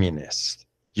communist.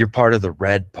 You're part of the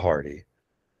Red Party.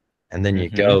 And then you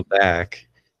Mm-hmm. go back,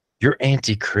 you're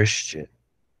anti-Christian,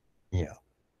 you know.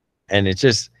 And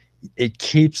it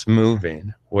keeps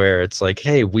moving where it's like,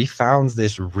 hey, we found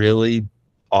this really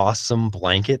awesome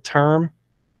blanket term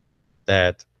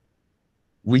that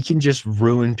we can just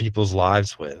ruin people's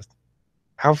lives with.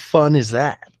 How fun is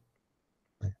that?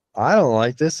 I don't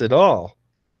like this at all.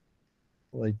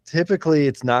 Like typically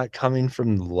it's not coming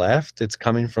from the left, it's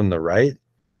coming from the right.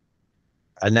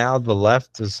 And now the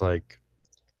left is like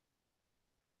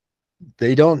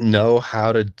they don't know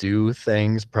how to do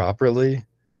things properly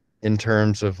in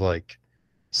terms of like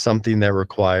something that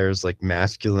requires like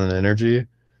masculine energy.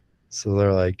 So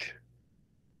they're like,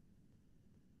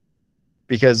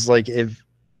 because like if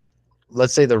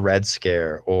let's say the Red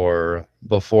Scare or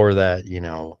before that,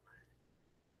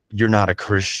 you're not a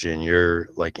Christian, you're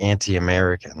like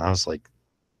anti-American. I was like,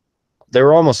 they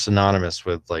were almost synonymous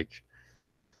with like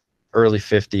early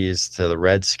 50s to the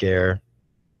Red Scare.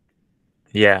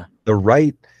 Yeah. The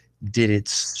right did it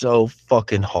so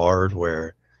fucking hard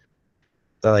where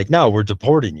they're like, no, we're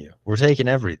deporting you. We're taking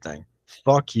everything.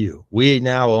 Fuck you. We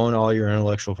now own all your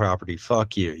intellectual property.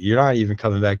 Fuck you. You're not even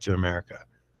coming back to America.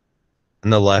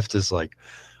 And the left is like,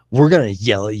 we're going to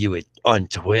yell at you on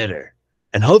Twitter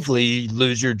and hopefully you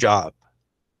lose your job.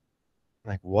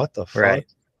 Like, what the fuck? Right.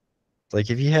 Like,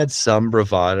 if you had some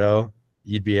bravado,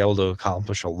 you'd be able to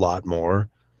accomplish a lot more.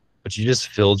 But you just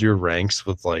filled your ranks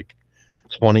with like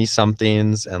 20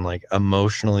 somethings and like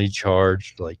emotionally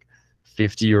charged, like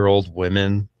 50-year-old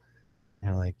women.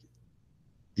 And like,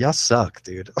 y'all suck,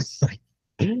 dude. Like,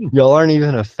 y'all aren't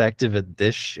even effective at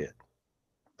this shit.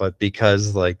 But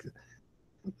because like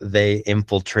they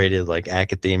infiltrated like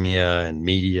academia and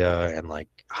media and like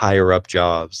higher up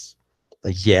jobs,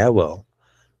 like, yeah, well,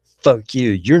 fuck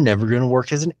you. You're never gonna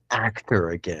work as an actor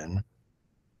again.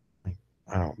 Like,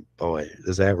 oh boy,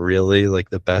 is that really like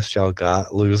the best y'all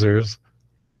got, losers?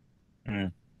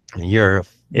 Mm. You're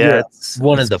Yeah. you're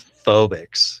one of the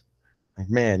phobics. Like,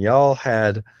 man, y'all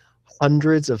had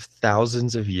hundreds of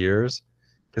thousands of years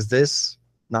because this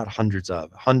not hundreds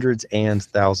and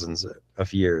thousands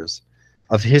of years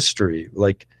of history.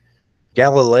 Like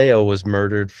Galileo was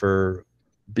murdered for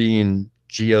being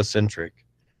geocentric,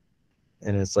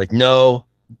 and it's like, no,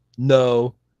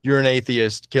 you're an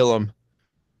atheist, kill him.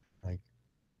 Like,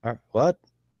 what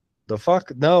the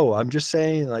fuck? No, I'm just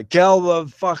saying, like, kill the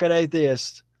fucking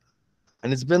atheist.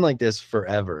 And it's been like this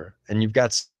forever, and you've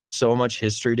got so much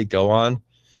history to go on,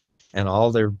 and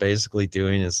all they're basically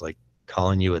doing is like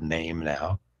calling you a name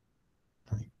now.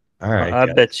 Like, all right, I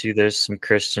guys. bet you there's some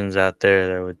Christians out there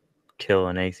that would kill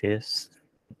an atheist.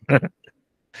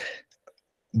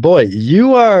 Boy,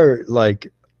 you are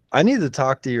like, I need to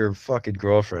talk to your fucking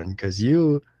girlfriend because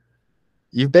you've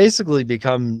basically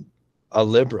become a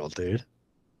liberal, dude.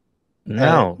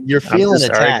 No, You're I'm feeling just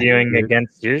attacked, arguing dude.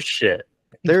 against your shit.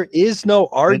 There is no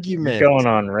You're argument. going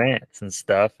on rants and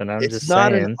stuff, and I'm It's just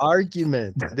not an saying.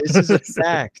 argument. This is a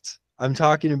fact. I'm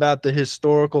talking about the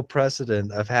historical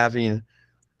precedent of having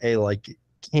a like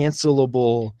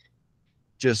cancelable,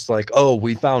 just like, oh,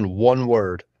 we found one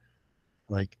word.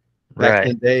 Like back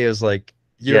in Right. the day, it was like,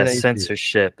 you're Yeah, an atheist.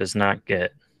 censorship is not good.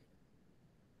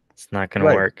 It's not going to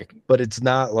Right. work. But it's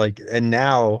not like, and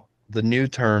now the new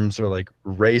terms are like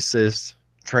racist,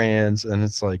 trans, and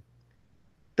it's like,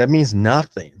 that means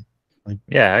nothing. Like,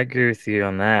 Yeah, I agree with you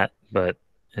on that, but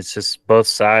it's just both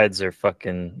sides are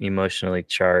fucking emotionally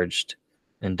charged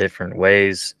in different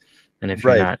ways. And if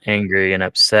you're right. not angry and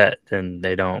upset, then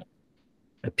they don't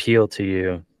appeal to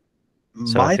you.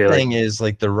 So I My feel like, thing is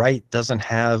like the right doesn't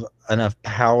have enough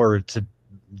power to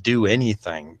do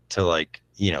anything to like,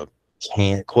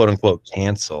 can't quote unquote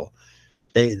cancel.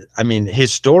 I mean,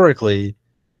 historically,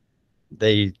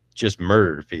 they just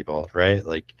murdered people, right?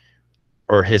 Like,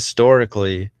 or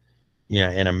historically,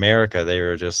 in America, they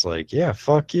were just like, yeah,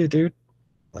 fuck you, dude.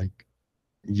 Like,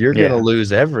 you're gonna yeah,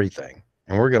 lose everything,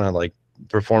 and we're gonna like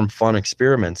perform fun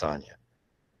experiments on you,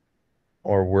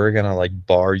 or we're gonna like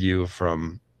bar you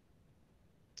from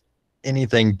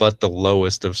anything but the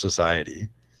lowest of society.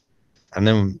 And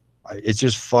then it's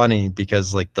just funny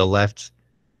because like the left,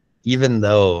 even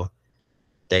though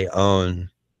they own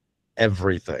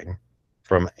everything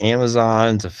from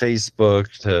Amazon to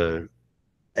Facebook to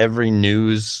every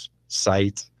news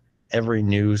site, every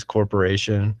news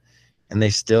corporation, and they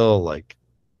still like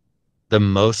the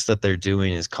most that they're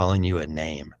doing is calling you a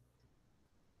name.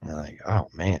 And you're like, oh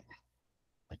man,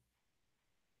 like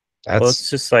well, that's it's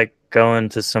just like going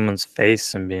to someone's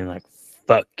face and being like,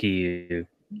 fuck you,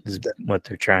 is what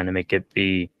they're trying to make it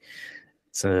be.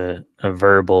 It's a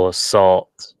verbal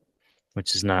assault,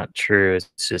 which is not true.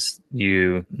 It's just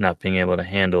you not being able to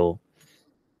handle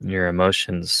your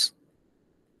emotions.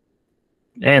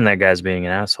 And that guy's being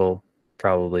an asshole,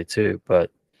 probably too.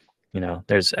 But,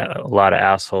 there's a lot of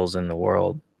assholes in the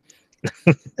world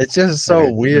it's just that so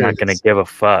are weird. not going to It's give a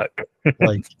fuck.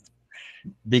 like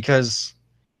because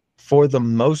for the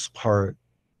most part,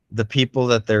 the people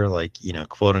that they're like,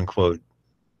 quote unquote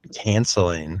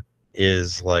canceling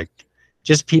is like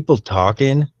just people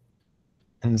talking.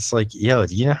 And it's like, yo,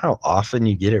 do you know how often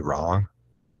you get it wrong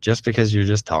just because you're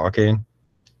just talking?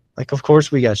 Like, of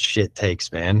course we got shit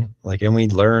takes, man. Like, and we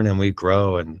learn and we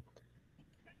grow. And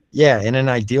yeah, in an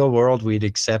ideal world, we'd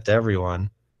accept everyone,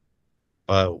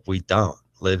 but we don't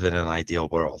live in an ideal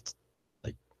world.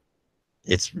 Like,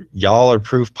 it's y'all are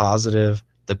proof positive.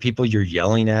 The people you're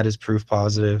yelling at is proof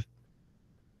positive.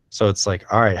 So it's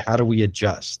like, all right, how do we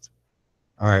adjust?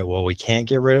 All right, well, we can't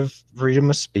get rid of freedom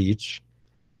of speech.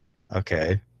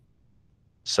 Okay.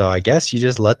 So I guess you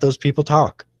just let those people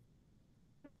talk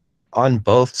on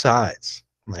both sides.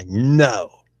 I'm like, no,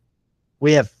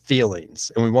 we have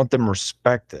feelings and we want them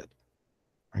respected.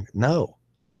 Like, no,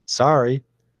 sorry.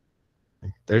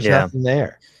 Like, there's Yeah. nothing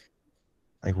there.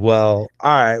 Like, well,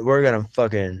 all right, we're going to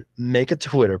fucking make a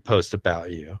Twitter post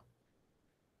about you.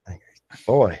 Like,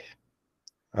 boy,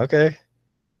 okay.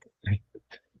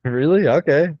 Really?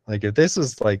 Okay. Like, if this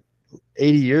was like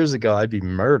 80 years ago, I'd be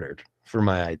murdered for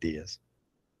my ideas.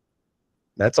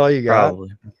 That's all you got? Probably.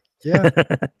 Yeah.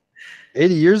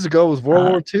 80 years ago was World I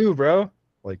War II, bro.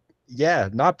 Like, yeah,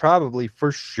 not probably,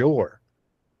 for sure.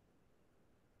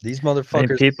 These mean,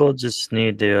 motherfuckers, people just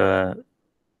need to,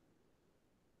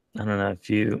 I don't know, if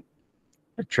you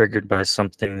are triggered by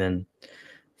something, then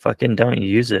fucking don't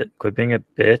use it. Quit being a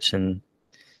bitch and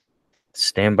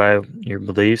stand by your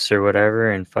beliefs or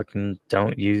whatever, and fucking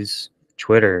don't use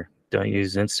Twitter, don't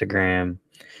use Instagram,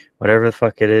 whatever the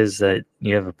fuck it is that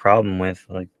you have a problem with.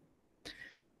 Like,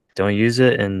 don't use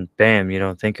it, and bam, you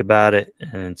don't think about it,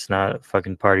 and it's not a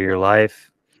fucking part of your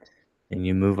life, and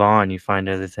you move on. You find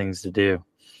other things to do.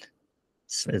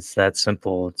 It's that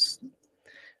simple. It's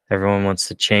everyone wants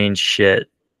to change shit,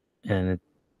 and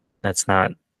that's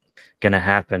not gonna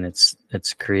happen. It's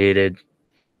created.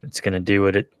 It's gonna do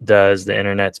what it does. The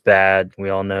internet's bad. We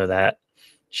all know that.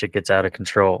 Shit gets out of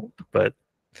control, but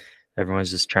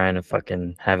everyone's just trying to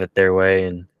fucking have it their way,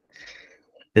 and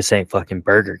this ain't fucking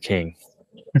Burger King.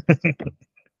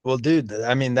 well, dude,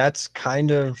 I mean, that's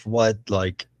kind of what,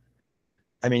 like,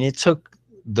 I mean, it took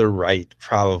the right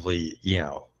probably,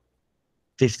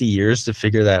 50 years to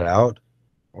figure that out,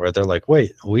 where they're like,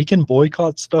 wait, we can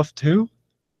boycott stuff too?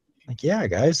 Like, yeah,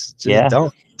 guys, just Yeah,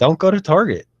 don't go to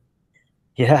Target.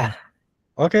 yeah.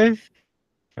 Okay.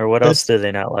 Or what else That's do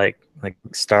they not like? Like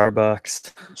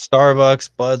Starbucks Starbucks,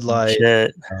 Bud and Light.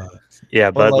 shit. Uh, Yeah,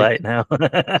 but Bud like, Light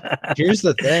now. here's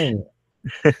the thing.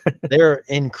 they're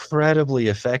incredibly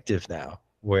effective now,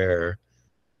 where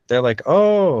they're like,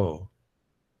 oh,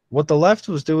 what the left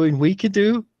was doing, we could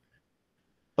do,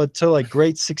 but to like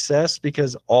great success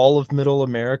because all of middle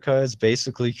America is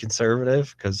basically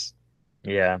conservative because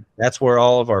Yeah. that's where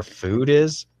all of our food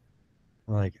is.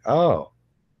 Like, oh,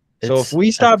 so if It's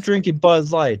we stop drinking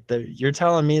Bud Light, you're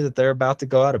telling me that they're about to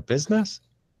go out of business?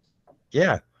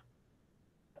 Yeah.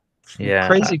 yeah,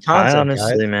 Crazy I concept, guys.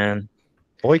 honestly, man,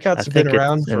 I Boycotts have been think it's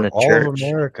around in for the all of church.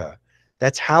 America.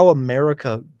 That's how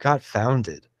America got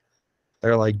founded.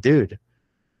 They're like, dude,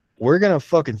 we're going to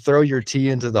fucking throw your tea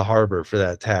into the harbor for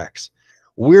that tax.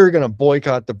 We're going to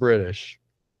boycott the British.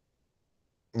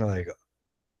 Like,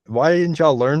 why didn't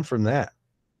y'all learn from that?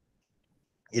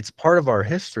 It's part of our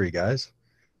history, guys.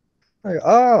 Like,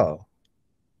 oh,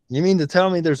 you mean to tell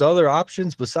me there's other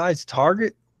options besides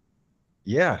Target?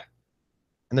 Yeah.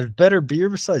 And there's better beer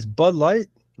besides Bud Light?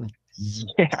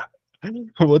 Yeah.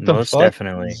 What the Most fuck?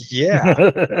 definitely. Yeah.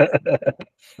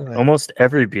 Like, Almost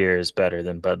every beer is better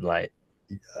than Bud Light.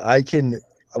 I can,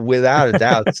 without a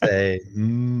doubt, say,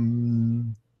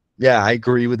 yeah, I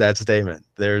agree with that statement.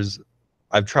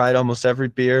 I've tried almost every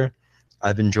beer.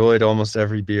 I've enjoyed almost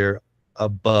every beer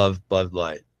above Bud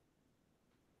Light.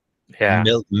 Yeah.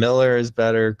 Miller is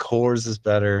better. Coors is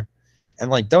better. And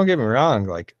like, don't get me wrong.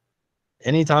 Like,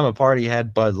 anytime a party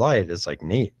had Bud Light, it's like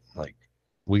neat. Like,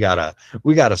 we got a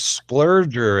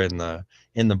splurger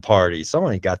in the party.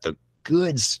 Somebody got the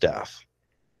good stuff.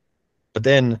 But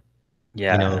then, you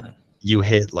know, Yeah. you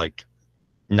hit like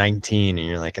 19 and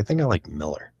you're like, I think I like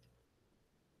Miller.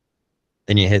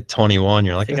 Then you hit 21,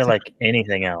 you're I like, I think I think like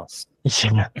anything else.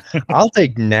 yeah, I'll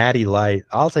take Natty Light.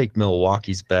 I'll take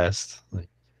Milwaukee's Best. Like,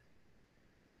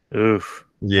 Oof.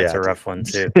 That's yeah, a dude. rough one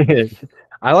too.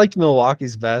 I liked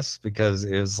Milwaukee's Best because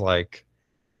it was like,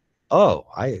 oh,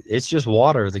 it's just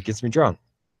water that gets me drunk.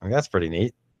 Like, that's pretty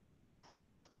neat.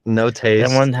 No That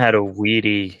taste. one had a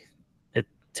weedy, it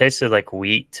tasted like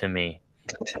wheat to me.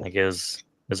 Like it was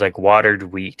like watered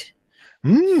wheat.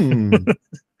 Mmm.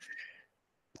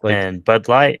 Like, And Bud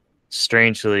Light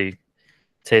strangely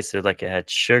tasted like it had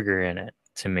sugar in it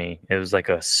to me. It was like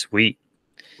a sweet,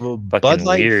 well, Bud fucking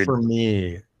Light weird. for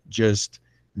me, just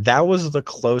that was the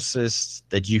closest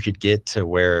that you could get to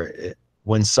where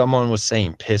when someone was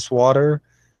saying piss water,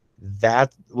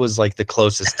 that was like the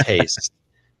closest taste.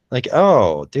 Like,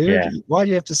 oh, dude, Yeah. why do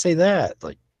you have to say that?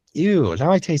 Like, ew,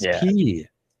 now I taste Yeah. pee.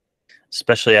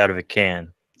 Especially out of a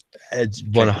can. It's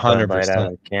Drink a Bud Light out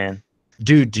of 100%. a can.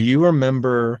 Dude, do you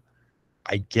remember?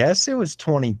 I guess it was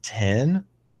 2010,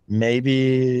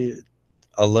 maybe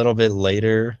a little bit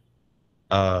later.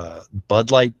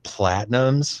 Bud Light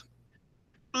Platinums.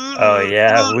 Oh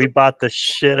yeah, we bought the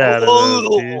shit out of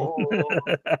those,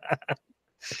 dude.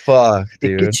 Fuck, It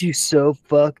dude. gets you so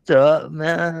fucked up,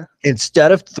 man.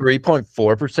 Instead of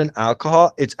 3.4%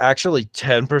 alcohol, it's actually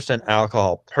 10%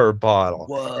 alcohol per bottle.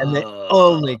 And they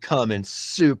only Whoa. come in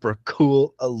super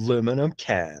cool aluminum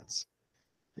cans.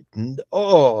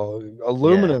 Oh, Yeah.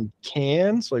 aluminum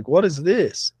cans? Like, what is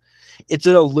this? It's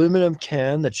an aluminum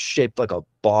can that's shaped like a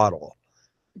bottle.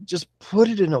 Just put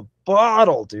it in a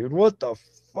bottle, dude. What the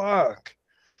fuck?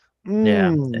 Yeah.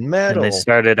 And they Metal.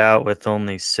 started out with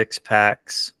only 6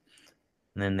 packs,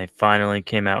 and then they finally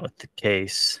came out with the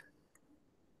case.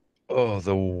 Oh,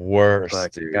 the worst,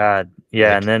 But dude. God, yeah.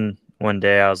 Like, And then one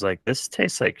day I was like, "This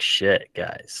tastes like shit,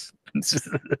 guys."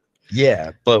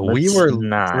 yeah, but we Let's were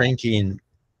not. drinking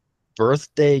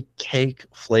birthday cake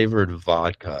flavored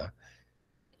vodka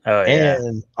Oh yeah,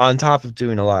 and on top of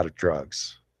doing a lot of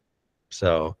drugs.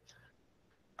 So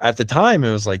at the time,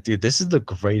 it was like, dude, this is the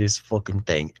greatest fucking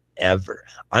thing ever.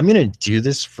 I'm going to do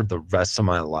this for the rest of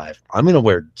my life. I'm going to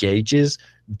wear gauges,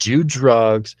 do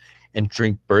drugs, and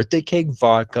drink birthday cake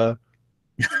vodka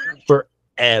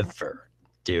forever,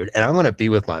 dude. And I'm going to be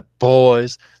with my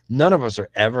boys. None of us are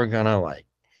ever going to like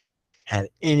have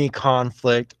any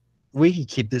conflict. We can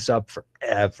keep this up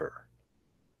forever.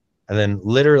 And then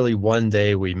literally one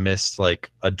day we missed like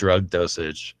a drug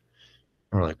dosage.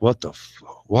 And we're like, what the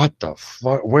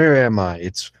fuck? Where am I?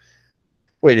 It's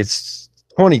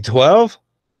 2012?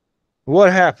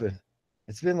 What happened?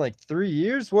 It's been like 3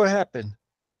 years. What happened?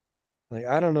 Like,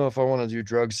 I don't know if I want to do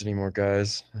drugs anymore,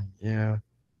 guys. Yeah,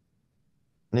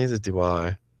 neither do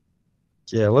I.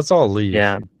 Yeah, let's all leave.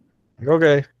 yeah.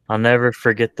 Okay. I'll never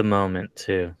forget the moment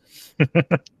too.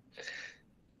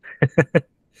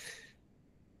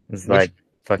 It's Which like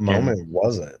fucking. moment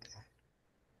was it?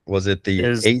 Was it It the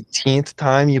was 18th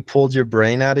time you pulled your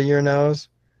brain out of your nose?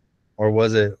 Or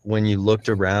was it when you looked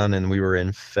around and we were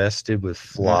infested with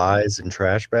flies and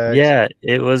trash bags? yeah.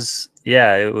 It was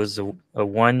a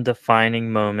one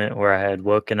defining moment where I had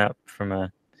woken up from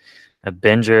from a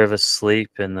binger of a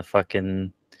sleep in the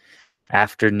fucking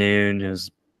afternoon. It was,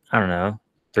 I don't know,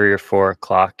 3 or 4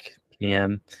 o'clock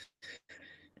p.m.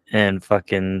 And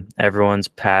fucking everyone's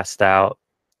passed out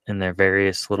in their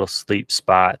various little sleep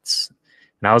spots.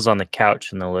 And I was on the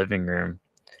couch in the living room.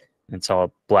 It's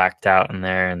all blacked out in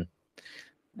there.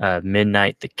 And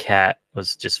Midnight the cat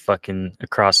was just fucking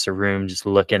across the room, just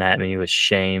looking at me with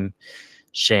shame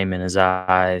in his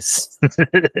eyes.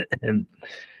 And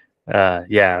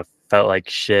yeah, felt like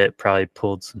shit. Probably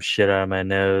pulled some shit out of my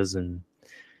nose and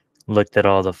looked at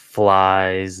all the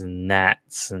flies and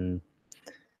gnats and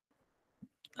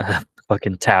a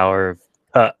fucking tower of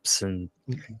cups and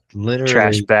Literally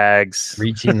trash bags.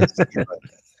 reaching the ceiling.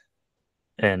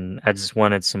 And I just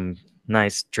wanted some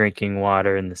nice drinking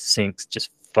water, and the sink's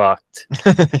just fucked.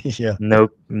 Yeah.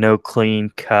 No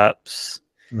clean cups.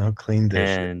 No clean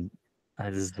dishes. And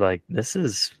I just like, this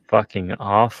is fucking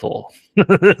awful.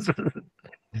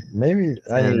 Maybe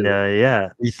I need to yeah,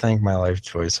 rethink my life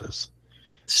choices.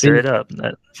 straight up.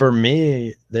 For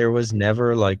me, there was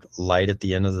never like light at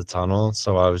the end of the tunnel.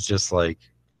 So I was just like,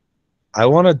 I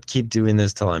want to keep doing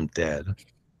this till I'm dead.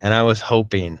 And I was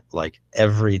hoping like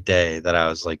every day that I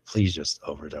was like, please just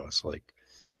overdose. Like,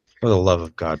 for the love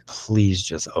of God, please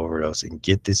just overdose and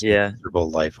get this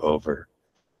miserable life over.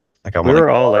 Like, we were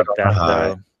all like that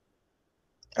though.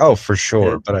 Oh, for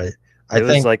sure. But I think it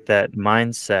was think like that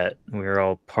mindset. We were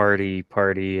all party,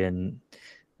 and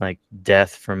like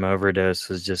death from overdose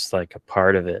was just like a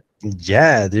part of it.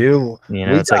 Yeah, dude. You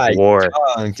know, it's like war.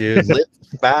 Young, dude. Live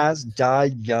fast,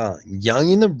 die young.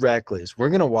 Young and the Reckless. We're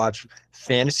gonna watch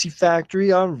Fantasy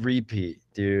Factory on repeat,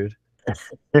 dude.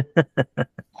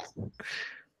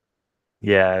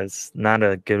 Yeah, it's not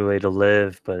a good way to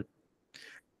live, but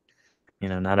you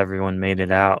know, not everyone made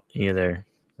it out either,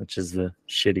 which is the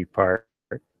shitty part.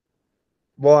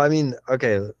 Well, I mean,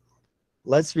 okay,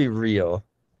 let's be real.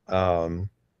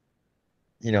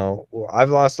 You know,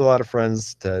 I've lost a lot of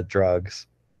friends to drugs.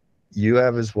 You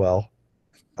have as well.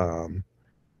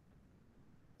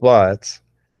 But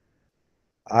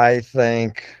I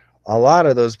think a lot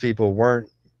of those people weren't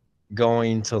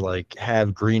going to like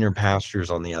have greener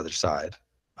pastures on the other side,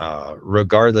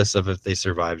 regardless of if they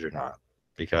survived or not.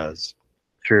 Because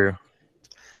true,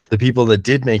 the people that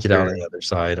did make it out on the other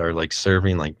side are like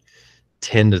serving like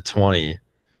 10 to 20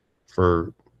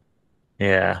 for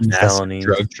felonies,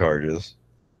 drug charges.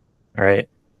 Right.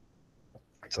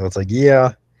 So it's like,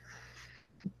 yeah,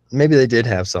 maybe they did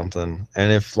have something.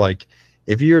 And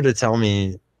if you were to tell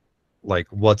me like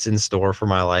what's in store for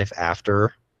my life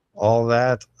after all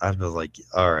that, I'd be like,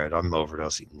 all right, I'm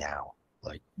overdosing now,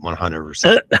 like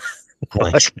 100%.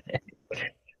 Like,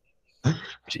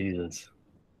 Jesus.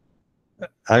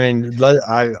 I mean,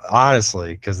 I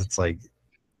honestly, because it's like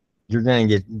you're gonna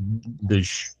get the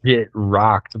shit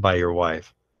rocked by your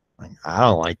wife. Like, I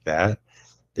don't like that.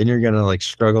 Then you're gonna like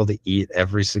struggle to eat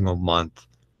every single month.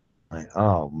 Like,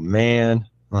 oh man.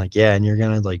 Like, yeah, and you're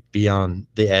gonna like be on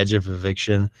the edge of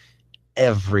eviction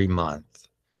every month.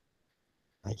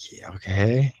 Like, yeah,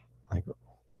 okay. Like,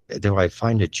 do I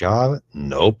find a job?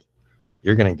 Nope.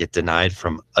 You're gonna get denied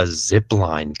from a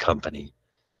zipline company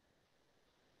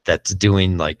that's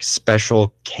doing like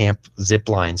special camp zip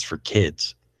lines for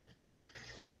kids.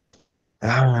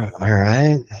 All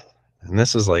right. And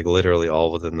this is like literally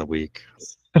all within the week.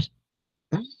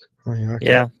 Okay.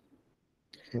 Yeah.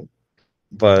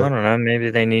 But I don't know.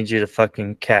 Maybe they need you to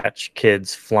fucking catch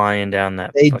kids flying down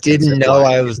that. They didn't know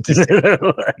I was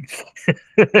disabled.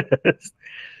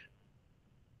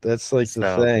 That's like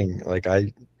the thing. Like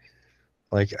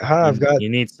I've got. You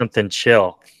need something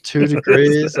chill. 2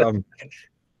 degrees.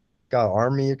 Got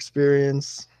army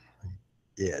experience.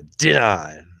 Yeah,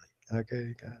 denied.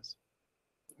 Okay, guys.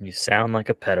 You sound like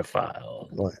a pedophile.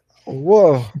 Like,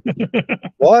 whoa.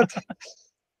 What?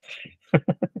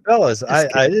 Fellas,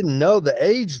 I didn't know the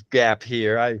age gap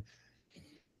here.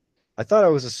 I thought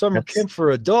it was a summer camp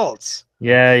for adults.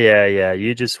 Yeah.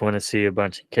 You just want to see a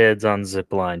bunch of kids on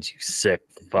zip lines, you sick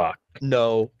fuck.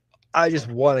 No, I just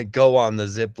want to go on the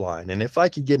zip line. And if I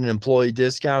could get an employee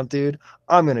discount, dude,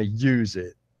 I'm going to use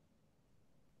it.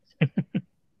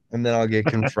 And then I'll get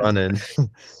confronted.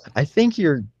 I think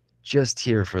you're just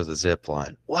here for the zip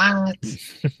line. What?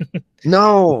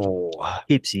 No.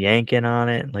 Keeps yanking on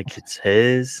it like it's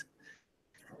his.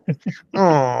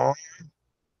 Oh,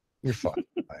 you're fine.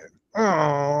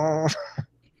 Oh.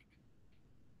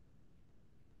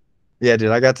 Yeah,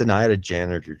 dude, I got denied a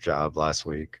janitor job last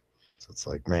week. So it's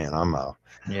like, man, I'm at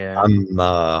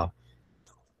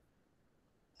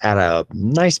a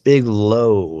nice big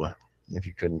low, if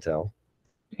you couldn't tell.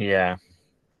 Yeah.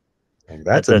 Like,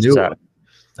 that's a new one.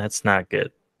 That's not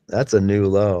good. That's a new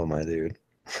low, my dude.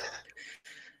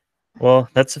 Well,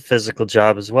 that's a physical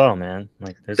job as well, man.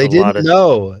 Like, there's a They lot didn't of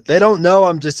know. They don't know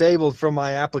I'm disabled from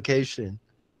my application.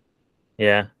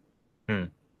 yeah. Hmm.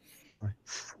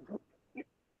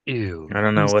 Ew. I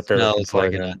don't He know what they're looking smells for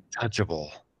like an then.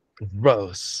 untouchable.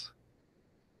 Gross.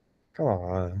 Come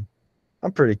on.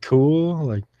 I'm pretty cool.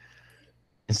 Like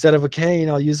instead of a cane,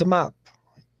 I'll use a mop.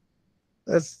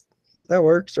 That's that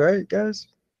works, right, guys?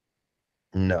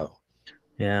 No.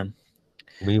 Yeah.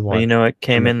 We Well, you want know what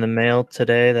came in the mail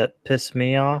today that pissed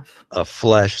me off? a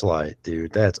fleshlight,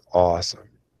 dude. That's awesome.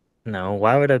 No,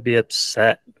 why would I be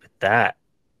upset with that?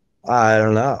 I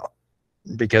don't know.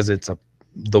 Because it's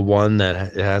the one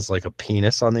that it has like a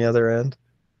penis on the other end.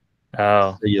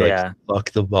 Oh, So you like yeah.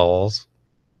 fuck the balls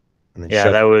and then Yeah,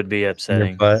 shove that would be it in your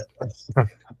upsetting. butt.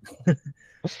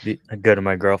 I go to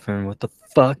my girlfriend, what the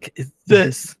fuck is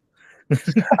this?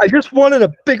 I just wanted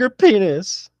a bigger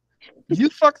penis. You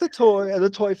fuck the toy and the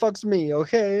toy fucks me,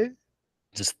 okay?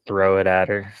 Just throw it at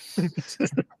her.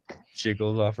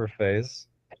 Jiggles off her face.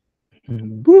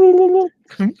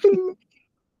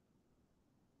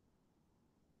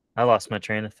 I lost my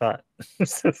train of thought.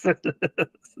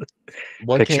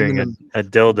 What came in Picturing the a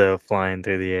dildo flying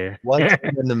through the air. what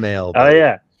came in the mail, Oh buddy?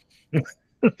 yeah.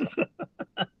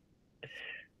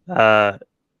 Uh,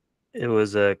 it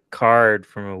was a card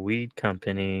from a weed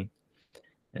company.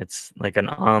 It's like an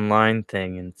online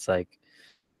thing, and it's like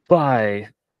buy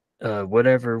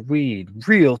whatever weed,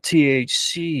 real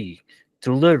THC,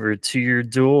 delivered to your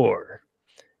door.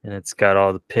 And it's got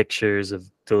all the pictures of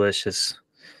delicious,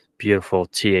 beautiful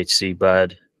THC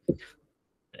bud.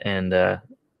 And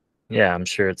yeah, I'm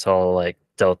sure it's all like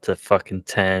Delta fucking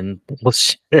 10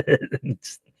 bullshit.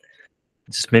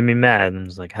 Just made me mad. And I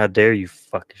was like, how dare you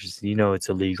fuckers? You know it's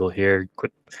illegal here.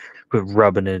 Quit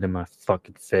rubbing it in my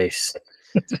fucking face.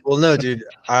 Well, no, dude.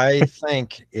 I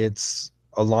think it's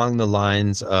along the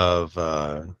lines of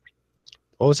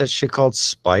what was that shit called?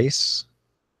 Spice,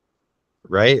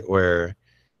 right? Where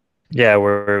Yeah,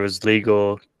 where it was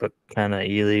legal but kind of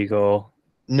illegal.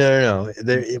 no.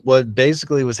 What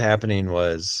basically was happening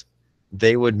was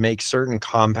they would make certain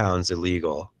compounds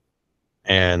illegal.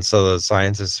 And so the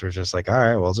scientists were just like, all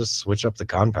right, we'll just switch up the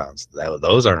compounds.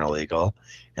 Those aren't illegal.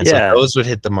 And so Yeah, those would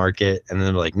hit the market. And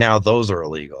then, like, now those are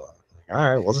illegal. All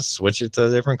right, we'll just switch it to a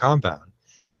different compound.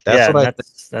 That's yeah, what and I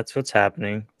that's what's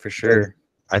happening for think. sure.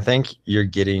 I think you're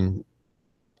getting,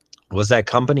 was that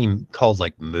company called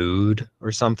like Mood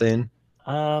or something?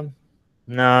 Um,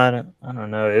 no, I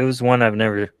don't know. It was one I've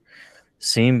never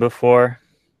seen before.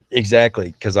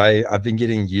 Exactly. Because I've been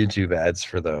getting YouTube ads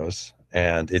for those.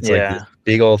 And it's like this Yeah.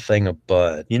 big old thing of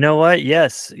bud. You know what?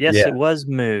 Yes, Yeah. it was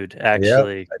mood Yep.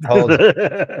 actually. I told you.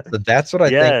 But that's what I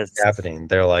think is Yes. happening.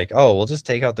 They're like, oh, we'll just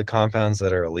take out the compounds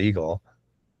that are illegal.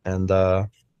 And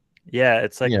Yeah,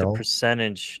 it's you like the know,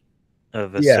 percentage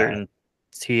of a yeah, certain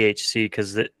THC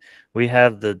because we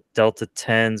have the Delta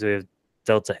 10s, we have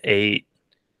Delta 8,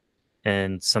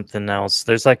 and something else.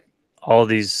 There's like all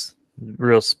these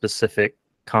real specific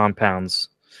compounds,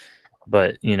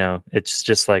 but it's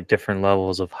just like different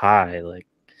levels of high. Like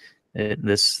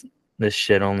this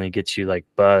shit only gets you like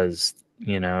buzzed.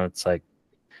 It's like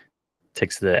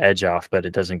takes the edge off, but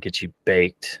it doesn't get you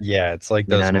baked. yeah, it's like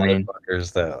You know those what I mean?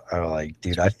 motherfuckers that are like,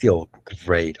 dude, I feel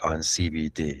great on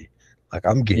CBD. Like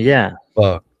I'm getting Yeah,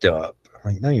 fucked up.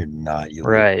 I'm like, no, you're not, you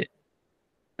loser. right.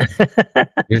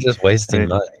 You're just wasting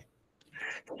money.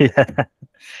 Yeah.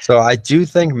 So I do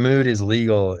think mood is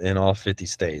legal in all 50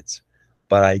 states,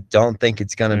 but I don't think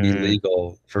it's going to be Mm,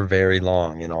 legal for very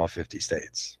long in all 50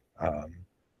 states.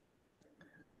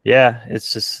 yeah,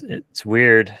 it's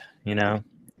weird.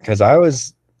 Because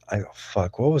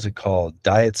fuck, what was it called?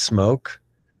 Diet Smoke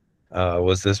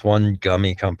was this one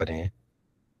gummy company,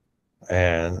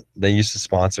 and they used to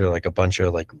sponsor like a bunch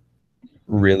of like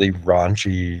really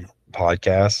raunchy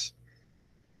podcasts,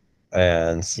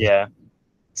 and Yeah.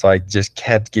 so I just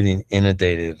kept getting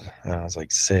inundated, and I was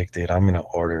like, sick, dude. I'm gonna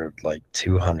order like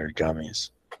 200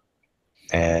 gummies,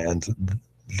 and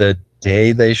the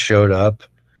day they showed up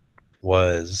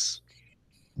was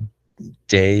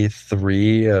day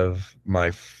 3 of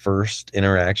my first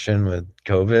interaction with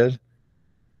COVID,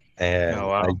 Oh and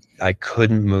wow. I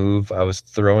couldn't move. I was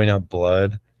throwing up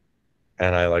blood,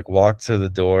 and I like walked to the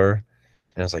door,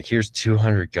 and I was like, "Here's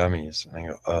 200 gummies." And I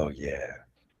go, "Oh yeah,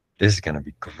 this is gonna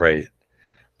be great."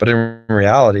 But in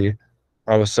reality,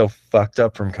 I was so fucked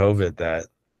up from COVID that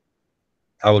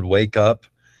I would wake up,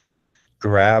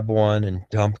 grab one, and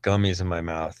dump gummies in my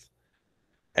mouth,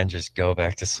 and just go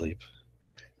back to sleep.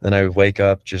 Then I would wake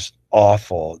up just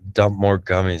awful, dump more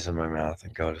gummies in my mouth,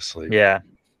 and go to sleep. Yeah.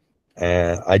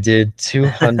 and I did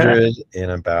 200 in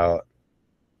about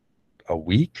a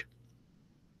week,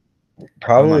 Oh my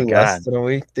probably less God. than a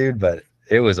week, dude. But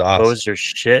it was What awesome. was your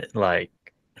shit like?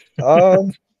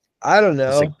 Um, I don't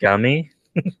Was know. it gummy?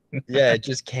 Yeah, it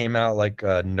just came out like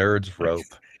a nerd's rope.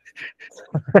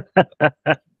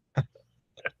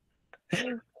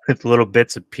 With little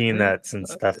bits of peanuts and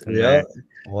stuff in Yeah, there.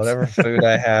 whatever food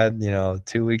I had,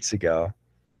 2 weeks ago,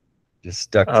 just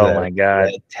stuck to Oh that my God.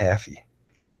 red taffy.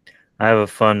 I have a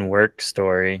fun work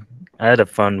story. I had a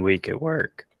fun week at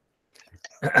work.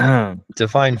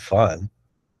 Define fun.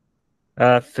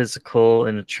 Physical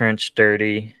in the trench,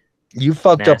 dirty, You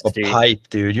fucked up a nasty. pipe,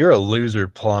 dude. You're a loser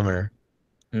plumber.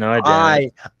 No, I didn't.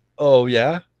 I. Oh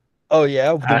yeah. Oh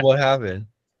yeah. Then I what happened?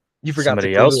 You forgot to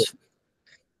somebody glue it. else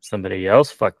somebody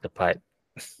else fucked the pipe.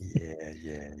 Yeah,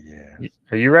 yeah, yeah.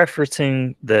 Are you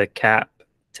referencing the cap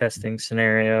testing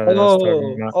scenario that I was talking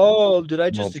Oh, about? oh, did I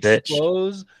Little just bitch.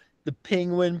 expose the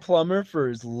penguin plumber for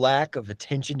his lack of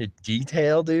attention to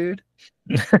detail, dude?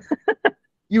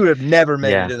 You would have never made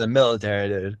it Yeah. in the military,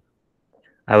 dude.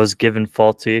 I was given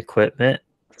faulty equipment,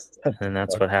 What the and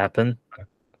that's fuck? what happened.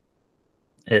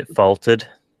 It faulted,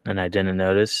 and I didn't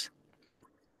notice.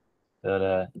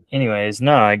 But anyways,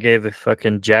 no, I gave a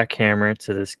fucking jackhammer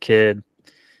to this kid,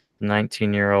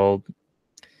 19-year-old,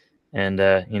 and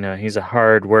he's a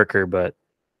hard worker, but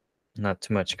not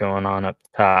too much going on up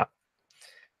top.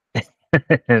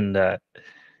 And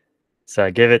so I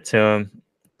give it to him,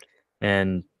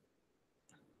 and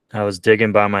I was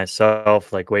digging by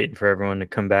myself, like waiting for everyone to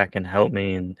come back and help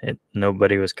me, and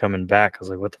nobody was coming back. I was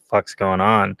like, "What the fuck's going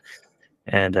on?"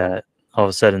 And all of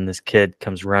a sudden, this kid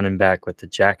comes running back with the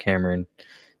jackhammer and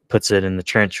puts it in the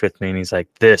trench with me, and he's like,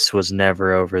 "This was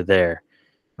never over there."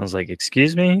 I was like,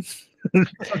 "Excuse me?"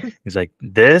 He's like,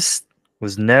 "This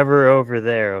was never over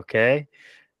there, okay?"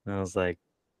 And I was like,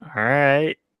 "All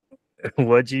right,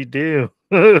 what'd you do?"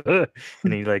 And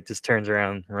he like just turns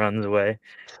around, runs away.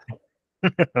 I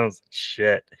was like,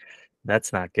 "Shit,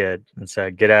 that's not good." And so I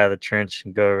get out of the trench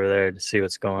and go over there to see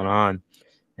what's going on.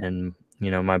 And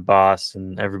my boss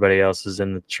and everybody else is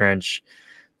in the trench,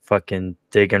 fucking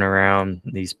digging around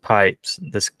these pipes.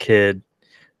 This kid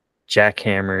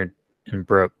jackhammered and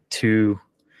broke two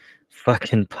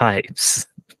fucking pipes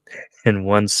in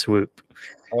one swoop.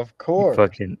 Of He course.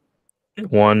 fucking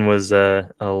one was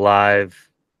a live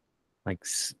like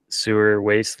sewer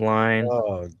waste line,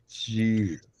 Oh,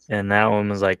 gee. and that one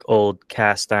was like old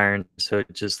cast iron, so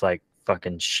it just like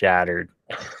fucking shattered.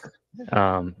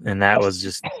 And that was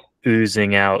just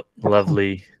oozing out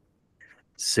lovely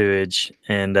sewage.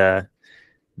 And the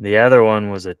other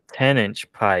one was a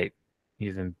 10-inch pipe,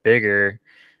 even bigger,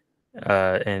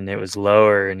 and it was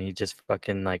lower, and he just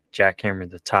fucking like jackhammered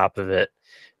the top of it.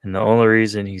 And the only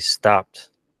reason he stopped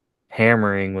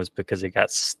hammering was because it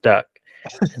got stuck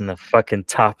in the fucking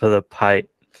top of the pipe.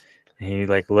 And he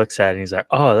like looks at it and he's like,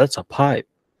 "Oh, that's a pipe."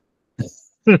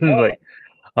 Like,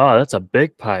 "Oh, that's a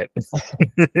big pipe."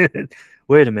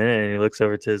 Wait a minute. And he looks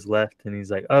over to his left and he's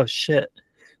like, "Oh shit,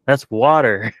 that's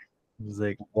water." He's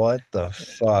like, What the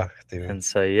fuck, dude? and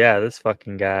so yeah, this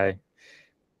fucking guy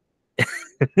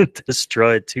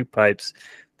destroyed two pipes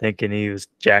thinking he was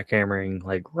jackhammering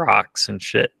like rocks and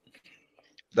shit.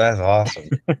 That's awesome.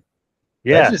 That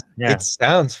Yeah, just yeah. it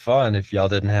sounds fun if y'all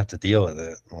didn't have to deal with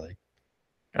it. Like,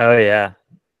 Oh yeah.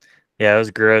 Yeah, it was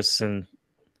gross. And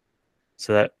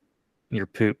so that your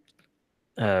poop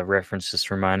reference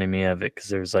just reminded me of it because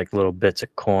there was like little bits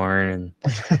of corn and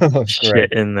oh, great.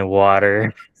 shit in the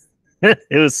water. It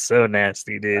was so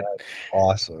nasty, dude.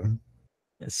 Awesome.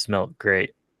 It smelled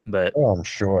great. But Oh, I'm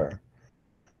sure.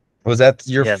 Was that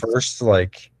your yeah, first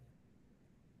like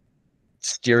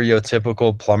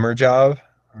stereotypical plumber job?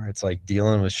 Where it's like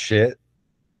dealing with shit?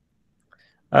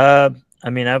 uh, I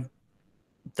mean, I've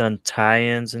done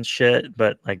tie-ins and shit,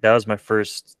 but like that was my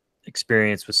first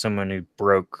experience with someone who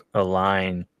broke a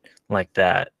line like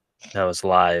that. That was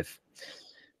live.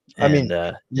 I mean, And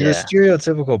the yeah.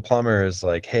 stereotypical plumber is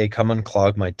like, hey, come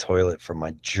unclog my toilet from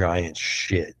my giant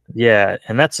shit. Yeah,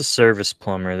 and that's a service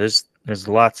plumber. There's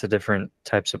lots of different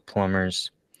types of plumbers,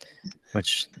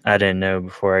 which I didn't know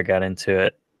before I got into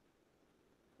it.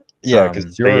 Yeah, because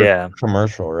But you're yeah,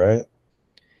 commercial, right?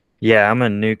 yeah, I'm a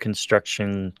new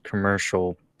construction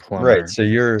commercial Right. plumber. So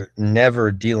you're never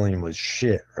dealing with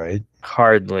shit, right?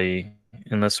 Hardly,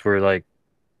 unless we're like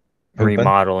Pooping.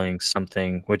 remodeling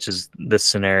something, which is this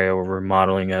scenario where we're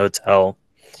remodeling a hotel.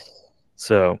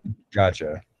 So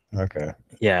Gotcha. Okay.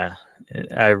 yeah,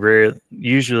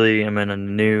 usually I'm in a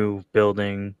new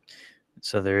building,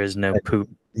 so there is no poop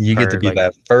You get to or be like,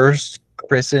 that first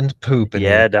christened poop in the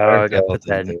yeah, entire dog. I put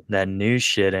building, dude. that new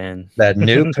shit in. That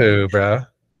new poo, bro.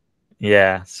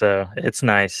 Yeah, so it's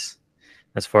nice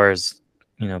as far as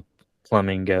you know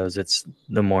plumbing goes. It's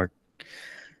the more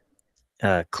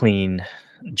clean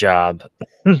job.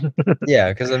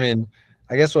 Yeah, because I mean,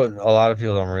 I guess what a lot of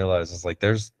people don't realize is like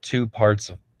there's two parts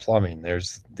of plumbing.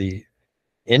 There's the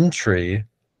entry,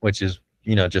 which is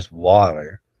just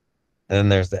water, and then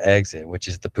there's the exit, which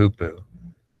is the poo poo.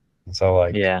 And so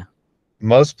like Yeah,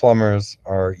 most plumbers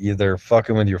are either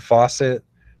fucking with your faucet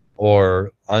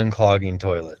or unclogging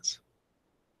toilets.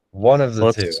 One of the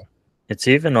well, two. it's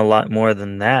even a lot more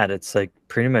than that. It's like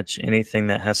pretty much anything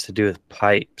that has to do with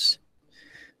pipes.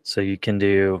 So you can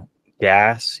do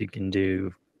gas, you can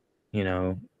do, you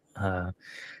know, uh,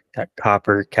 got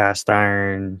copper, cast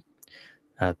iron,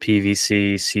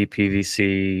 PVC,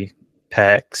 CPVC,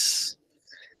 PEX,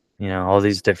 all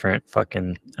these different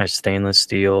fucking stainless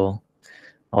steel,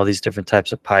 all these different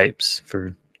types of pipes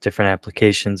for different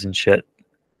applications and shit.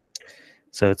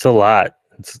 So it's a lot.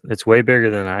 It's way bigger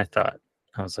than I thought.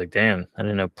 I was like, damn, I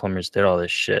didn't know plumbers did all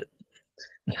this shit.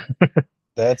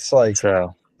 That's like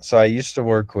So so I used to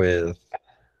work with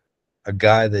a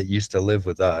guy that used to live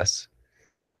with us.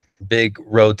 Big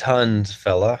rotund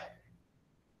fella.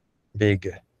 Big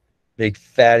big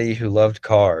fatty who loved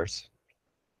cars.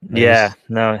 And yeah,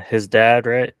 no, his dad,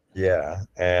 right? yeah,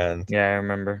 and Yeah, I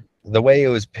remember. the way it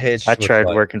was I pitched tried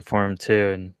working for him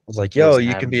too, and was like, he yo, wasn't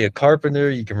you can having be it. a carpenter,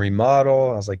 you can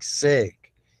remodel. I was like,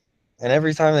 sick. And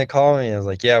every time they call me, I was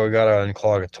like, yeah, we gotta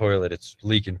unclog a toilet. It's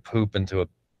leaking poop into a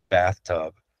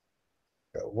bathtub.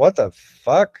 What the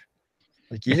fuck?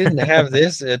 Like you didn't have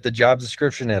this at the job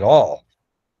description at all.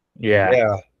 Yeah,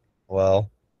 Yeah. Well,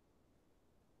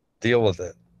 deal with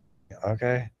it.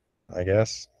 Okay. I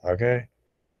guess. Okay.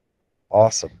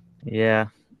 Awesome. yeah,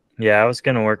 yeah. I was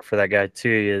gonna work for that guy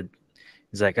too.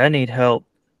 He's like, I need help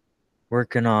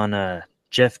working on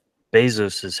Jeff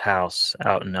Bezos's house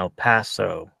out in El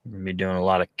Paso. We're gonna be doing a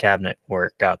lot of cabinet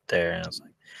work out there. And I was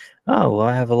like, oh, well,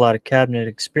 I have a lot of cabinet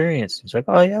experience. He's like,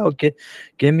 oh yeah, well,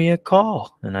 give me a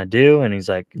call, and I do. And he's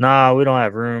like, nah, we don't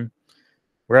have room.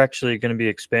 We're actually gonna be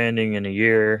expanding in a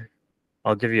year.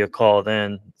 I'll give you a call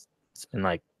then. It's been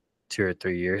like 2 or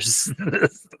 3 years.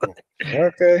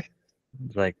 Okay.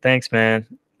 Like, thanks, man.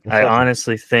 I Fucking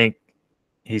honestly think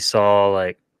he saw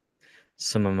like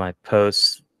some of my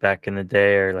posts back in the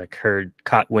day, or like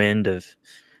caught wind of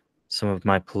some of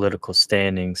my political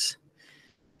standings,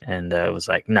 and was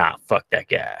like, nah, fuck that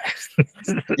guy.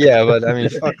 yeah, but I mean,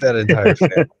 fuck that entire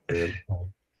family, dude.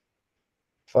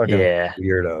 Fucking Yeah,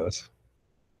 weirdos.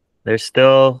 they're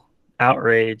still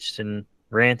outraged and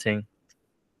ranting.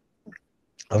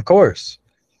 Of course.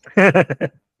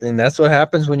 And that's what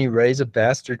happens when you raise a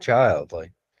bastard child.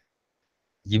 Like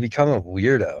you become a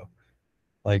weirdo.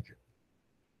 Like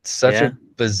such a Yeah,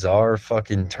 bizarre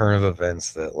fucking turn of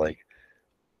events that like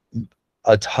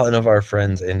a ton of our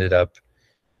friends ended up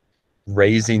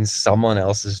raising someone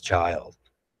else's child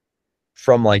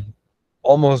from like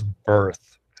almost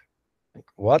birth. Like,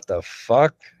 what the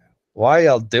fuck? Why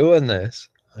y'all doing this?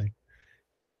 Like,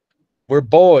 we're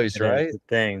boys, it is right? the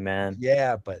thing, man.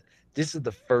 Yeah, but this is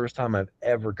the first time I've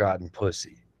ever gotten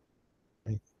pussy.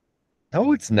 Like,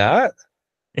 no, it's not.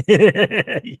 What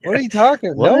Yeah. are you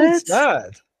talking? No, it's What?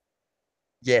 not.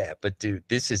 Yeah, but dude,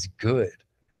 this is good.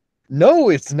 No,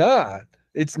 it's not.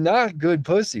 It's not good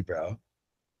pussy, bro.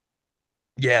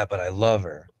 Yeah, but I love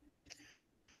her.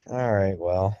 All right,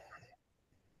 well,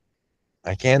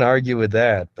 I can't argue with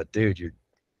that, but dude, you're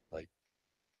like,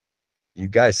 you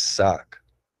guys suck.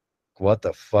 What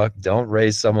the fuck? Don't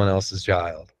raise someone else's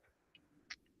child.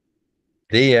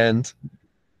 The end.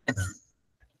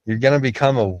 You're gonna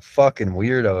become a fucking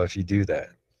weirdo if you do that.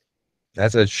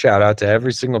 That's a shout out to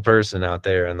every single person out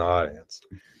there in the audience.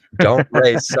 Don't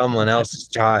raise someone else's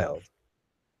child.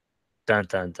 Dun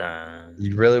dun dun.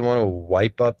 You really want to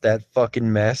wipe up that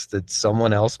fucking mess that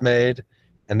someone else made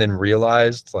and then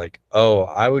realized, like, oh,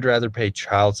 I would rather pay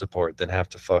child support than have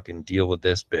to fucking deal with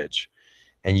this bitch.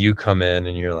 And you come in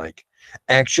and you're like,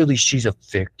 actually, she's a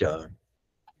victim.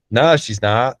 No, she's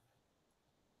not.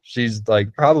 She's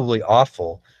like probably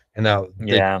awful. And now the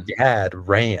Yeah, dad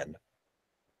ran.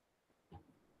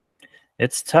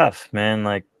 it's tough, man.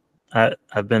 Like,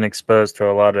 I've been exposed to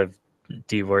a lot of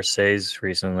divorcees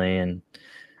recently, and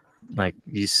like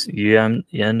you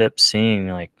end up seeing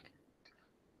like,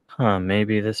 huh,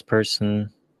 maybe this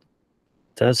person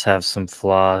does have some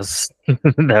flaws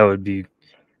that would be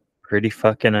pretty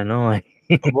fucking annoying.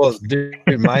 Well, dude,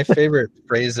 my favorite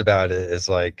phrase about it is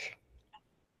like,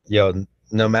 yo,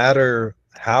 no matter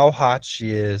how hot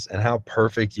she is and how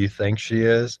perfect you think she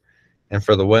is, and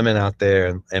for the women out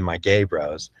there and my gay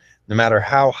bros, no matter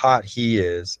how hot he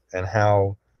is and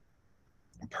how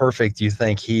perfect you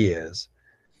think he is,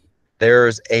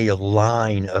 there's a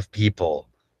line of people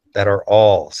that are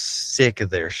all sick of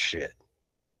their shit.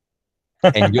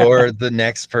 And you're the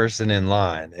next person in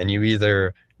line. And you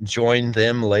either join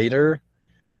them later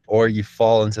or you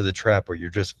fall into the trap where you're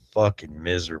just fucking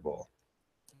miserable.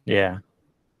 Yeah.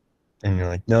 And you're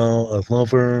like, no, I love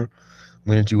her.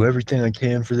 I'm going to do everything I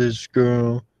can for this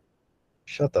girl.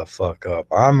 Shut the fuck up.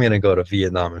 I'm going to go to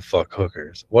Vietnam and fuck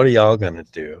hookers. What are y'all going to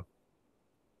do?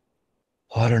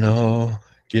 I don't know.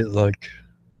 Get like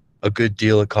a good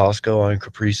deal at Costco on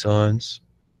Capri Suns.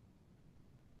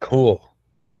 Cool.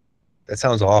 That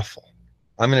sounds awful.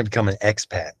 I'm going to become an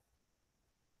expat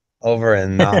over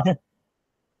in Nam.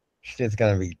 Shit's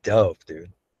going to be dope,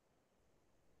 dude.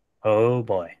 Oh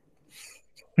boy.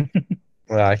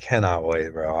 Well, I cannot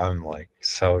wait, bro. I'm like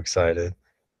so excited.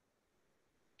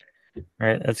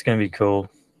 Right. That's gonna be cool.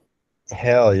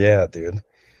 Hell yeah, dude.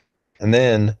 And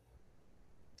then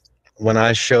when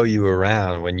I show you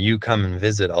around, when you come and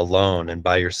visit alone and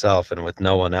by yourself and with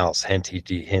no one else, hint,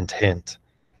 hint, hint,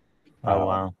 Oh uh,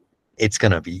 wow. it's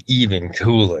going to be even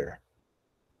cooler.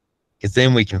 Because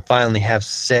then we can finally have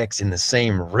sex in the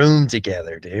same room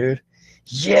together, dude.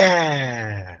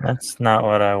 Yeah. That's not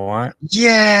what I want.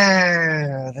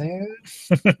 Yeah, dude.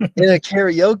 In a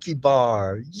karaoke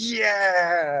bar.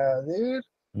 Yeah, dude.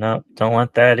 No, don't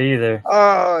want that either.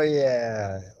 Oh,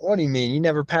 yeah. What do you mean? You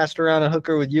never passed around a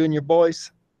hooker with you and your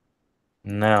boys?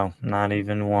 No, not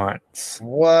even once.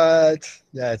 What?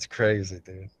 That's crazy,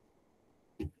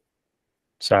 dude.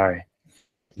 Sorry.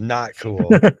 Not cool.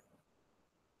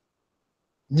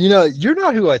 You know, you're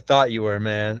not who I thought you were,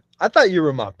 man. I thought you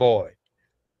were my boy.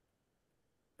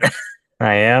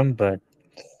 I am, but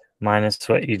minus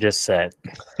what you just said.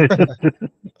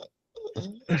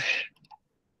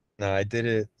 No, I did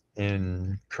it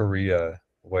in Korea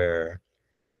where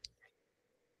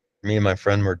me and my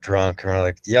friend were drunk and we're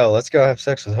like, yo, let's go have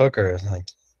sex with hookers. And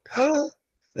like,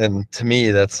 and to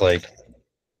me, that's like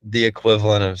the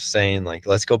equivalent of saying, like,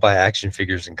 let's go buy action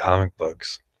figures and comic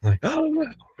books. Like, oh,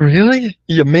 really?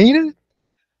 You mean it?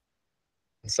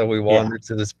 So we Yeah. wandered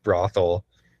to this brothel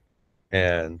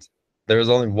and there was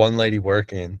only one lady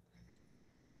working.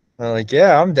 I'm like,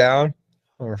 yeah, I'm down.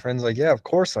 And my friend's like, yeah, of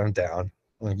course I'm down.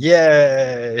 I'm like,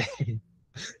 yay.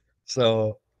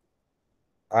 So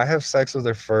I have sex with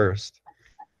her first.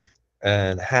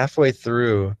 And halfway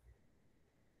through,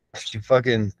 she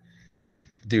fucking,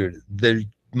 dude, the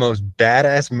most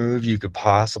badass move you could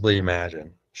possibly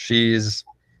imagine.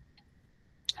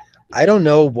 I don't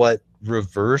know what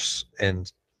reverse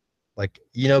and like,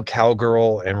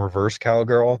 cowgirl and reverse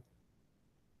cowgirl.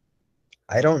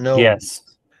 I don't know. Yes.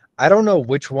 I don't know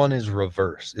which one is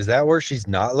reverse. Is that where she's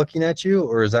not looking at you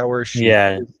or is that where she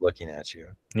Yeah. is looking at you?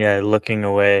 Yeah. Looking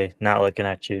away, not looking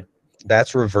at you.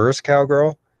 That's reverse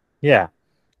cowgirl? Yeah.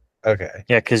 Okay.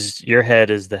 Yeah. Because your head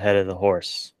is the head of the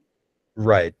horse.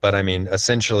 Right. But I mean,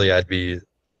 essentially, I'd be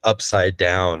upside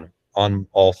down on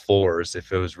all fours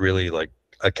if it was really like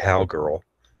a cowgirl.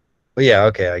 But yeah,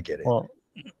 okay, I get it. Well,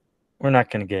 we're not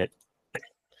going to get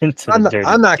into the I'm dirty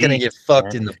not gonna deep. get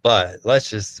fucked Man. in the butt.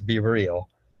 Let's just be real,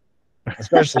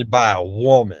 especially by a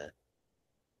woman.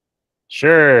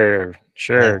 Sure. And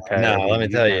Sure, no, Coyote. let me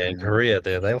You tell you, never in know. Korea,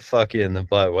 they'll fuck you in the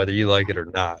butt whether you like it or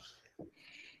not.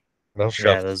 They'll Yeah.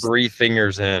 shove Those. 3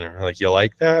 fingers in, or like, you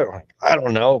like that? I'm like, I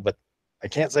don't know, but I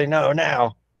can't say no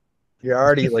now. You're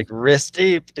already like wrist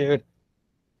deep, dude.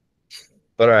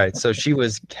 But all right, so she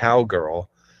was cowgirl,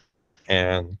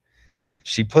 and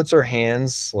she puts her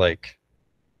hands like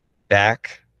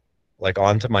back, like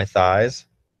onto my thighs,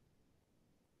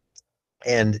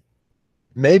 and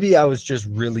maybe I was just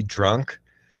really drunk,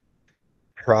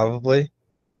 probably,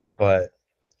 but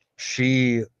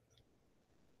she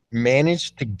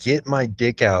managed to get my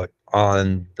dick out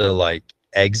on the like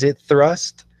exit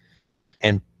thrust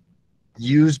and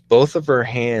use both of her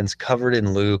hands covered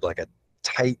in lube like a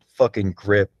tight fucking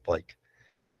grip, like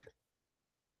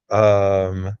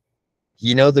um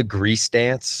the grease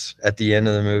dance at the end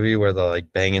of the movie where they're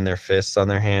like banging their fists on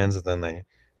their hands and then they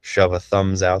shove a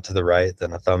thumbs out to the right,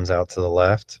 then a thumbs out to the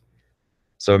left.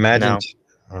 So imagine,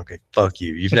 No. okay, fuck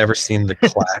you. You've never seen the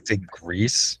classic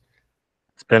Grease?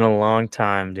 It's been a long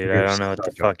time, dude. I You're don't know what the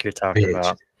such a fuck you're talking bitch.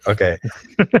 about. Okay,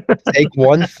 take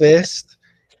one fist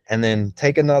and then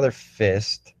take another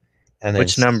fist and then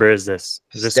Which number is this?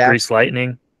 Is this stack. Grease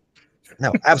Lightning?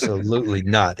 No, absolutely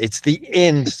not. It's the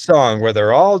end song where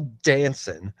they're all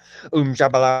dancing.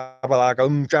 Chabalaka,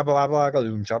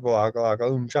 chabalaka,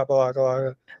 chabalaka,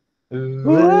 chabalaka.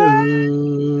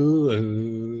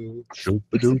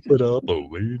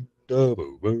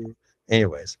 What?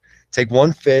 Anyways, take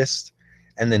one fist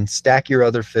and then stack your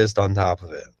other fist on top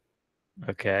of it.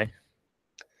 Okay.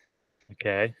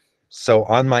 Okay. So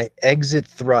on my exit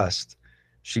thrust,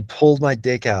 she pulled my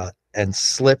dick out and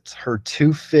slipped her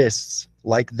two fists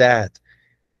like that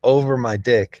over my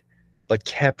dick, but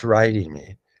kept riding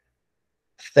me,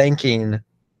 thanking,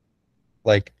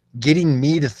 like, getting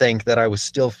me to think that I was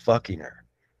still fucking her.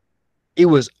 It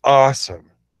was awesome.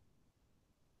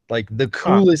 Like the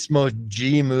Huh. coolest, most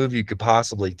G move you could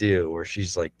possibly do, where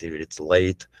she's like, dude, it's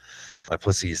late. My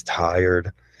pussy is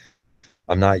tired.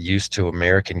 I'm not used to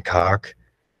American cock.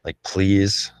 Like,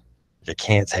 please, you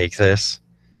can't take this.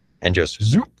 And just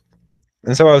zoop.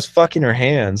 And so I was fucking her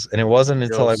hands, and The old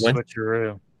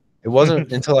switcheroo. it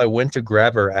wasn't until I went to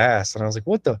grab her ass, and I was like,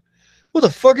 what the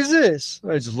fuck is this?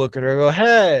 And I just look at her and go,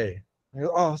 hey. I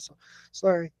go, oh,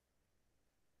 sorry.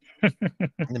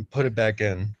 And then put it back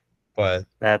in. But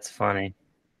That's funny.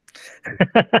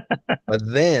 but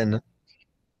then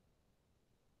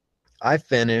I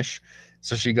finish,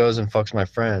 so she goes and fucks my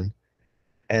friend,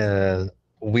 and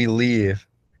we leave,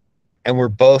 and we're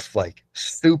both like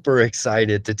super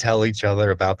excited to tell each other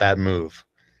about that move.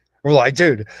 We're like,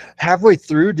 dude, halfway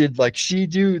through, did like she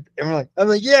do? And I'm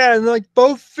like, yeah, and like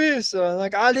both fists. And I'm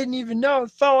like, I didn't even know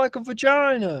it felt like a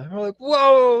vagina. We're like,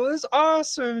 whoa, that's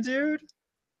awesome, dude.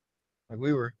 Like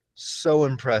we were so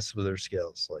impressed with her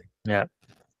skills. Like Yeah.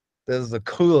 this is the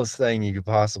coolest thing you could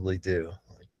possibly do.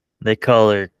 Like, They call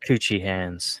her coochie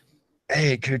hands.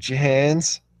 hey, coochie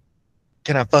hands,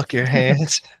 can I fuck your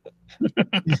hands?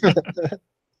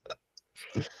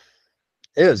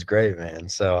 It was great, man.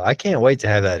 So I can't wait to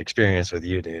have that experience with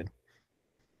you, dude.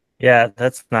 Yeah,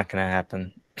 that's not gonna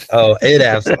happen. Oh, it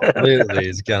absolutely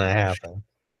is gonna happen.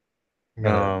 I'm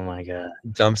gonna Oh my god.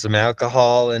 dump some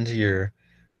alcohol into your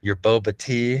boba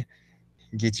tea,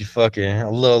 get you fucking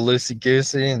a little loosey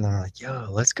goosey, and they're like, "Yo,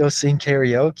 let's go sing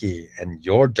karaoke." And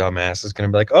your dumbass is gonna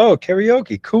be like, "Oh,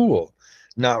 karaoke, cool,"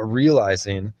 not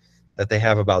realizing that they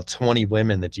have about 20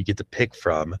 women that you get to pick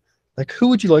from. Like, who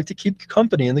would you like to keep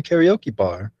company in the karaoke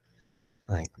bar?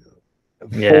 Like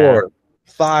Yeah. 4,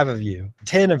 5 of you,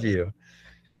 10 of you,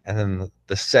 and then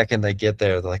the second they get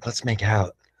there, they're like, "Let's make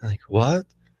out." I'm like, what?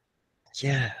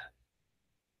 Yeah.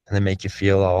 And they make you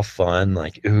feel all fun,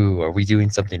 like, ooh, are we doing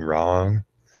something wrong?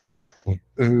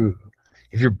 Ooh,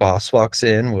 if your boss walks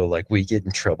in, will like we get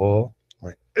in trouble?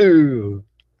 Like, ooh.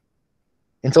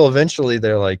 Until eventually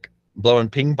they're like blowing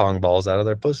ping pong balls out of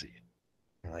their pussy.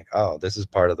 You're like, oh, this is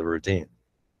part of the routine.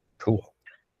 Cool.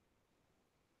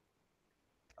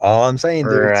 All I'm saying,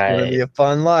 dude, it's gonna be Right. a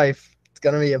fun life. It's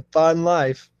gonna be a fun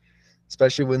life.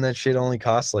 Especially when that shit only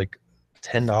costs like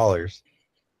 $10.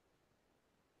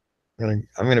 I'm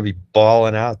gonna be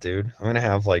balling out, dude. I'm gonna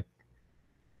have like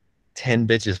 10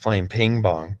 bitches playing ping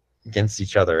pong against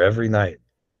each other every night.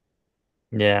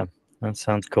 Yeah. That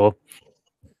sounds cool.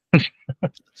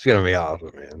 It's gonna be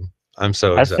awesome, man. I'm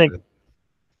so I think excited.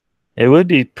 it would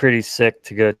be pretty sick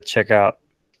to go check out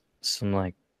some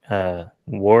like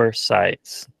war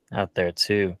sites out there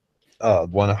too.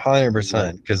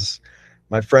 100%. Because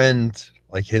my friend,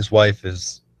 like his wife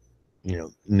is,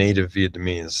 native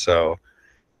Vietnamese. So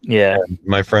Yeah.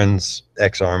 my friend's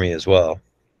ex-army as well.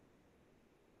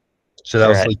 So that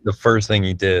was Right. like the first thing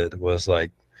he did was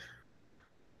like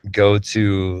go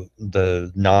to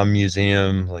the Nam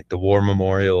Museum, like the War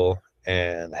Memorial,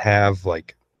 and have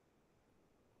like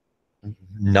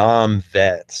Nam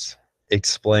vets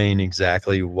explain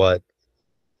exactly what,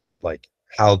 like,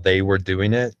 how they were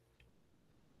doing it.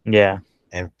 Yeah.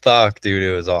 And fuck, dude,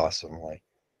 it was awesome. Like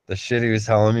the shit he was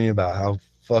telling me about how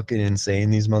fucking insane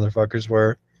these motherfuckers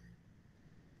were.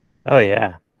 Oh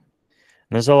yeah.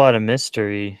 There's a lot of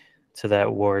mystery to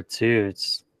that war too.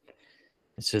 It's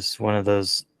just one of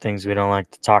those things we don't like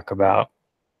to talk about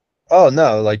Oh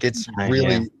no, like right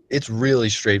here. it's really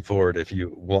straightforward if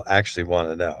you will actually want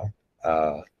to know.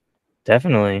 Uh,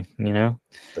 Definitely, you know,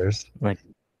 there's like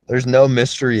there's no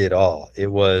mystery at all. It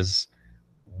was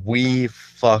we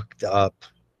fucked up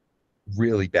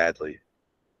really badly.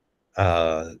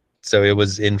 Uh, so it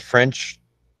was in French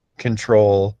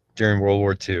control during World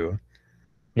War II.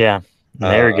 yeah,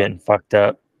 and they were Uh, getting fucked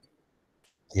up.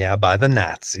 yeah, by the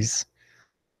Nazis.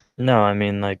 No, I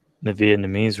mean like the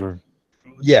Vietnamese were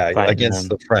Yeah, fighting against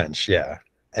them. the French. Yeah,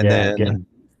 and Yeah, then getting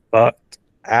fucked.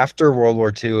 after World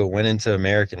War II, it went into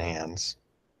American hands,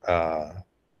 uh,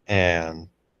 and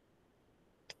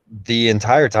the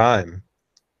entire time,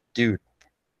 dude,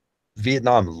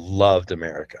 Vietnam loved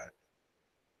America.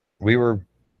 We were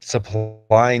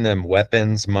supplying them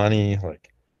weapons, money, like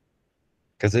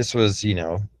because this was,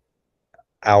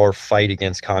 our fight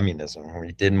against communism.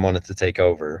 We didn't want it to take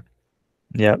over.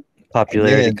 Yep. And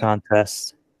Popularity then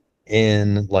contest.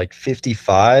 In like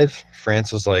 55,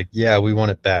 France was like, yeah, we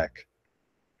want it back.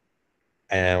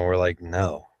 And we're like,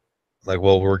 no. Like,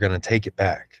 well, we're going to take it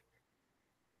back.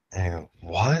 And I go,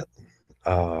 what?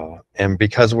 And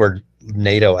because we're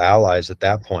NATO allies at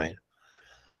that point,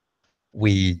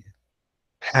 we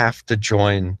have to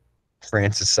join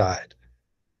France's side.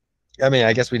 I mean,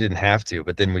 I guess we didn't have to,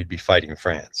 but then we'd be fighting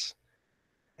France.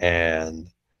 And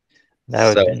That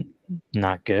would have so been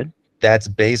not good. that's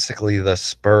basically the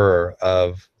spur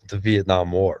of the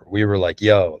Vietnam War. We were like,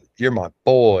 yo, you're my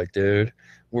boy, dude.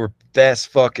 We're best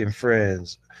fucking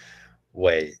friends.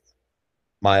 Wait,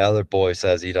 my other boy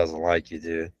says he doesn't like you,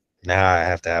 dude. Now I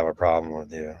have to have a problem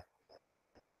with you.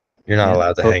 You're not Yeah.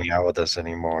 allowed to hang out with us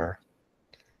anymore.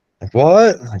 Like,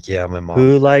 what? Like, yeah, my mom.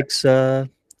 Who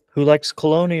likes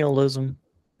colonialism?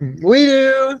 We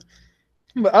do.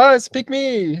 Us, pick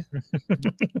me.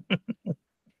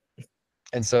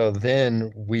 And so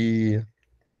then we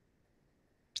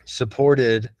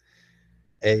supported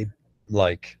a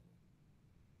like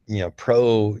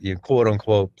pro quote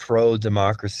unquote pro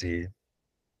democracy,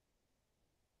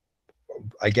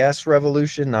 I guess,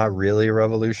 revolution, not really a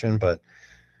revolution, but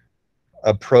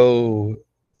a pro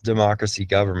democracy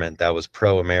government that was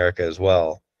pro America as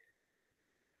well.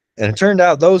 And it turned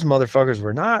out those motherfuckers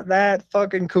were not that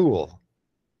fucking cool.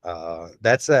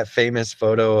 That's that famous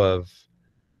photo of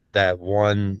that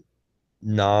one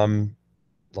nom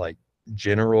like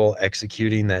general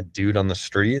executing that dude on the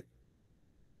street.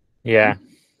 Yeah.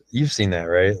 You've seen that,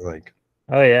 right? Like,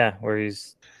 Oh yeah, where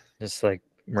he's just like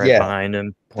right yeah, behind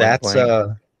him, point that's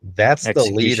blank, that's the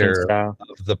execution leader style.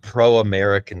 of the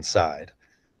pro-American side.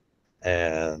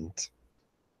 And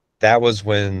that was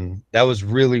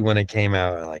really when it came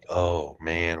out, like, oh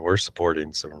man, we're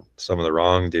supporting some of the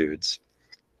wrong dudes.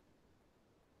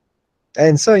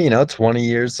 And so, 20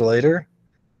 years later,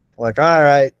 like, all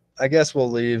right, I guess we'll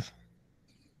leave.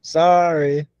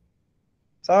 Sorry.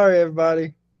 Sorry,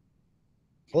 everybody.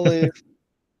 We'll leave.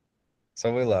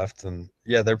 So we left. And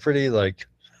yeah, they're pretty like,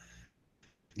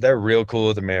 they're real cool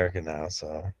with America now.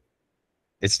 So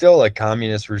it's still a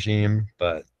communist regime,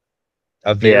 but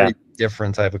a Yeah. very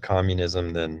different type of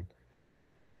communism than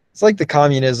it's like the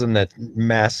communism that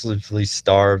massively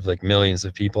starved like millions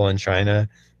of people in China.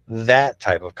 That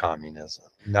type of communism,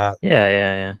 not Yeah,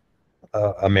 yeah,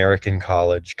 yeah. American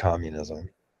college communism.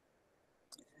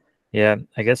 Yeah,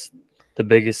 I guess the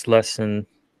biggest lesson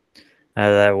out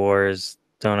of that war is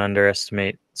don't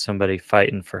underestimate somebody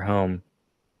fighting for home.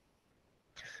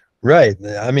 Right.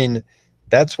 I mean,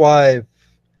 that's why.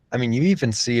 I mean, you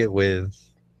even see it with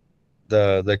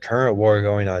the current war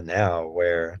going on now,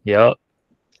 where Yep.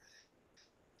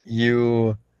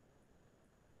 you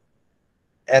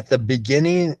at the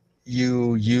beginning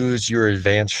you use your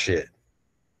advanced shit,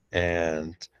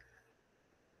 and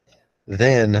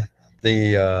then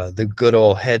the good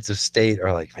old heads of state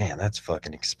are like, man, that's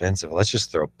fucking expensive. Let's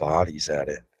just throw bodies at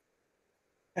it.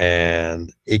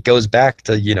 And it goes back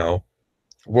to,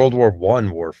 World War One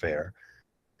warfare,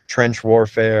 trench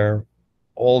warfare,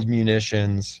 old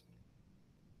munitions.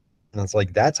 And it's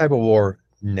like that type of war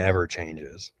never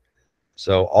changes.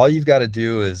 So all you've got to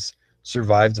do is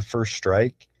survive the first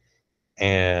strike,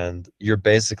 and you're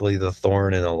basically the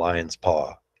thorn in a lion's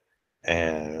paw,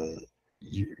 and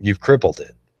you've crippled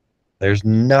it. There's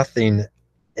nothing,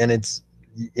 and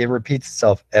it repeats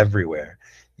itself everywhere.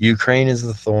 Ukraine is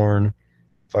the thorn,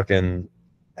 fucking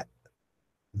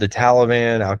the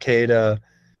Taliban, Al Qaeda,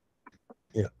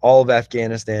 all of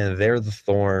Afghanistan, they're the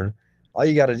thorn. All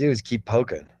you got to do is keep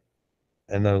poking,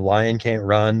 and the lion can't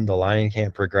run, the lion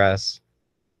can't progress.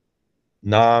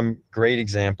 Nam, great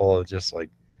example of just like,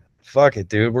 fuck it,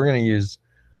 dude. We're gonna use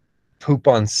poop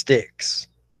on sticks,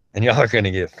 and y'all are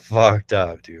gonna get fucked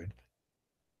up, dude.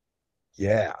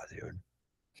 Yeah, dude.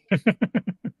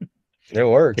 It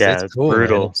works. Yeah, It's it's cool, man.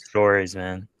 brutal stories,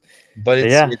 man. But But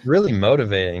it's yeah, it's really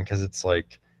motivating because it's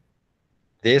like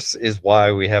this is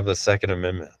why we have the Second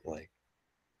Amendment, like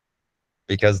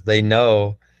because they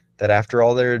know that after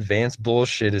all their advanced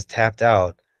bullshit is tapped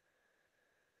out,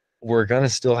 we're gonna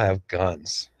still have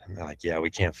guns. And they're like, yeah, we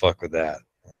can't fuck with that.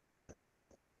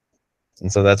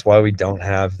 And so that's why we don't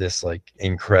have this like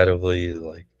incredibly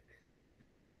like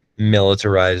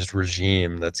militarized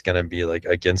regime that's gonna be like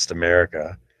against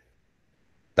America.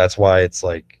 That's why it's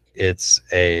like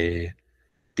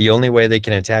the only way they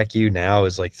can attack you now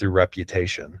is like through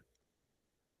reputation.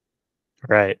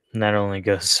 right. And that only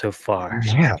goes so far.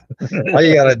 Yeah. All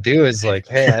you gotta do is like,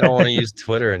 hey, I don't want to use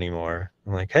Twitter anymore.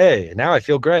 I'm like, hey, now I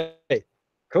feel great.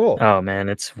 Cool. Oh man,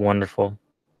 it's wonderful.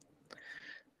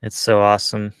 It's so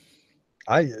awesome.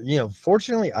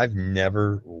 Fortunately, I've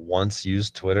never once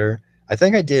used Twitter. I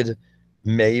think I did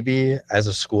maybe as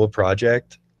a school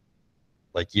project,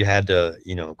 like you had to,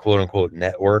 quote unquote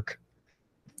network.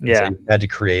 And so Yeah. you had to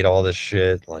create all this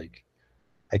shit. Like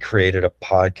I created a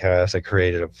podcast, I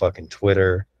created a fucking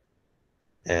Twitter,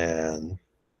 and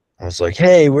I was like,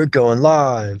 hey, we're going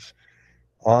live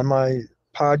on my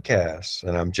podcast.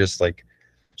 And I'm just like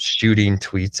shooting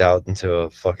tweets out into a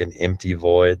fucking empty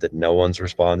void that no one's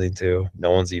responding to.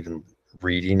 No one's even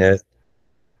reading it.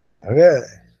 Okay.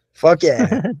 Fuck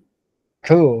yeah.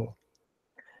 Cool.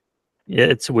 Yeah,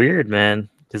 it's weird, man.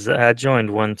 Because I joined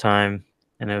one time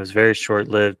and it was very short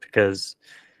lived because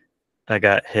I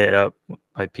got hit up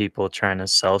by people trying to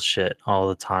sell shit all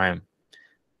the time.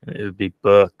 It would be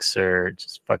books or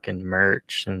just fucking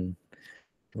merch. And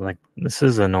I'm like, this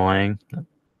is annoying.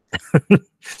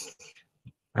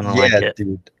 I don't like Yeah, it.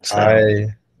 dude. So,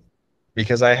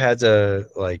 Because I had to,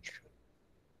 like,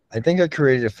 I think I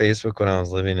created a Facebook when I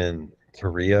was living in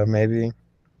Korea, maybe,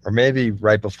 or maybe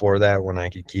right before that when I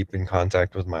could keep in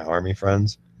contact with my army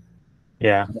friends.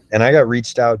 yeah. And I got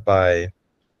reached out by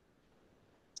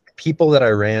people that I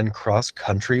ran cross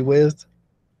country with.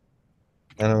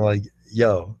 And I'm like,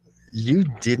 yo, you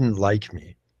didn't like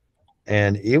me.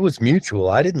 And it was mutual.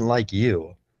 I didn't like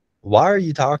you. Why are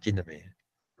you talking to me?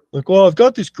 Like, well, I've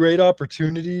got this great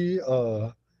opportunity.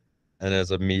 And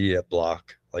as immediate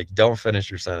block, like, don't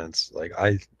finish your sentence. Like,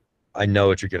 I know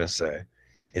what you're gonna say.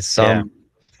 It's Yeah. some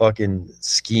fucking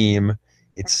scheme.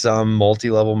 It's some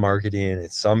multi-level marketing.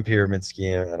 It's some pyramid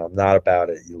scheme, and I'm not about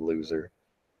it, you loser.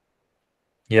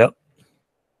 Yep.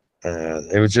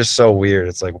 It was just so weird.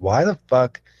 It's like, why the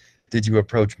fuck did you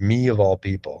approach me of all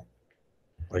people?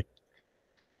 Like,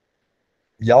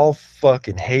 y'all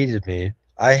fucking hated me.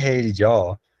 I hated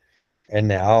y'all. And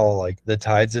now, like, the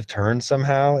tides have turned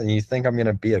somehow, and you think I'm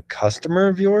gonna be a customer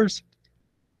of yours?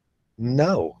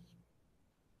 No.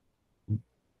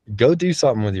 Go do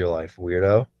something with your life,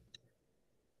 weirdo.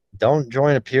 Don't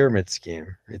join a pyramid scheme.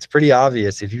 It's pretty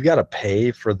obvious. If you got to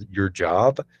pay for your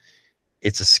job,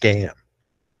 it's a scam.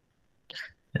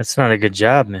 That's not a good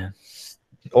job, man.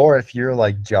 Or if your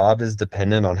like job is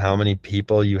dependent on how many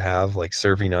people you have like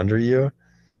serving under you,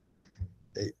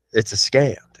 it's a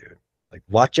scam, dude. Like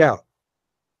watch out.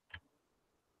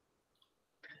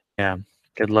 Yeah.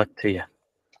 Good luck to you.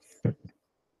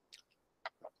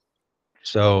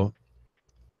 So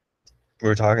we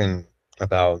were talking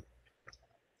about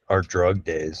our drug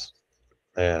days,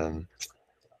 and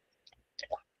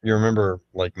you remember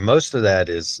like most of that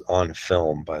is on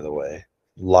film, by the way,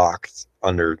 locked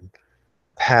under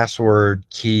password,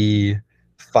 key,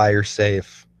 fire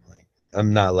safe. Like,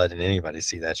 I'm not letting anybody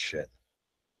see that shit.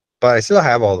 But I still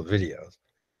have all the videos.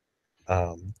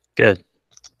 Um, Good.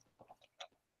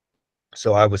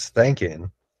 so I was thinking,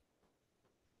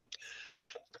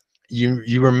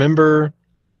 you remember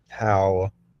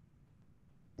how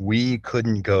we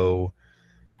couldn't go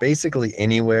basically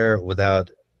anywhere without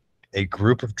a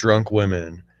group of drunk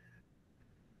women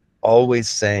always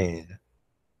saying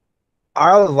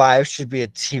our life should be a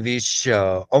TV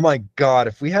show. Oh my god,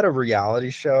 if we had a reality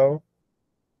show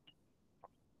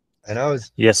and I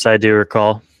was Yes, I do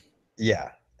recall.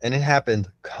 yeah, and it happened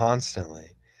constantly.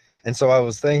 And so I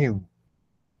was thinking,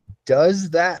 does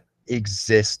that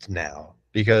exist now?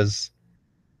 Because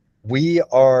we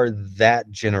are that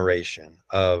generation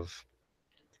of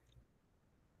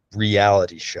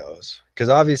reality shows. Because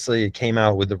obviously it came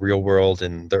out with the real world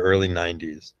in the early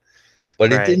 90s,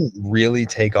 but it Right. didn't really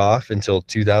take off until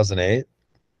 2008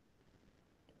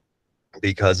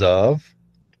 because of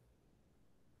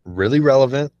really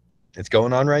relevant. It's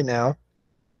going on right now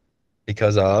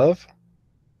because of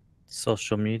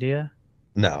Social media.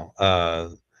 no,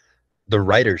 the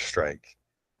writer's strike.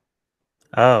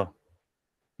 Oh.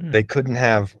 Hmm. They couldn't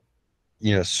have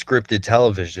scripted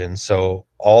television, so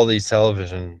all these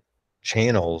television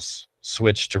channels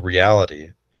switched to reality.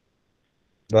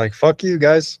 They're like, fuck you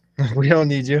guys. We don't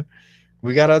need you.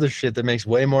 We got other shit that makes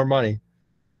way more money.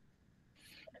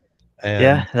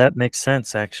 Yeah, And that makes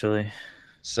sense actually.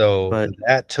 so But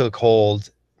that took hold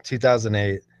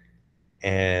 2008,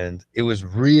 and it was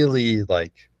really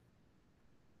like,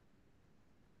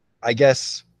 I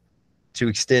guess, to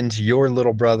extend to your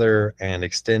little brother and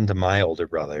extend to my older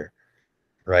brother,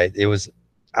 right? It was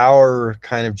our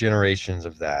kind of generations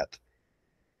of that.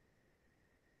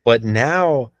 But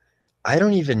now I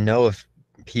don't even know if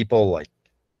people like,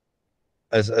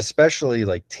 as especially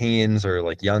like teens or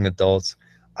like young adults,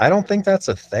 I don't think that's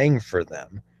a thing for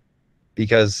them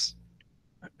because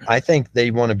I think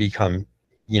they want to become,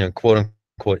 quote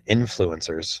unquote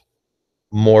influencers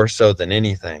more so than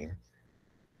anything.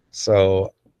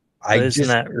 So I isn't just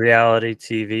that reality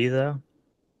TV though?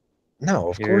 No,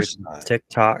 of your course not.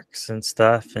 TikToks and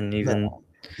stuff, and even No,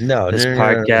 no, no, this no, no, no,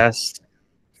 podcast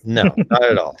no, not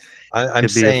at all. I'm could be a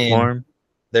saying form.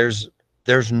 there's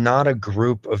there's not a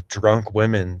group of drunk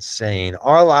women saying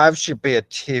our lives should be a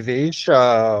TV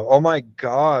show. Oh my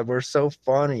God, we're so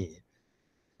funny.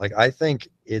 Like I think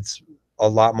it's a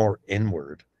lot more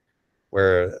inward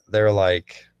where they're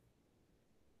like,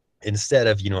 instead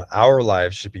of, our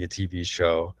lives should be a TV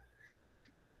show,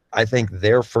 I think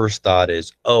their first thought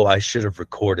is, oh, I should have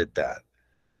recorded that.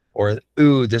 Or,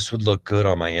 ooh, this would look good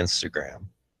on my Instagram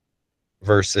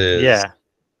versus, Yeah,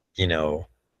 you know,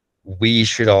 we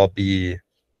should all be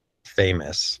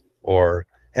famous. Or,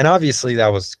 and obviously that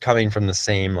was coming from the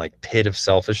same like pit of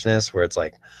selfishness where it's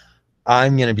like,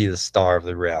 I'm going to be the star of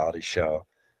the reality show,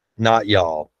 not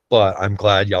y'all, but I'm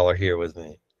glad y'all are here with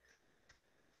me.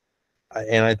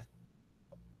 And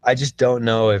I just don't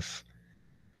know if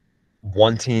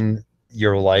wanting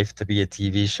your life to be a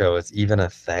TV show is even a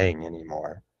thing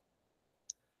anymore.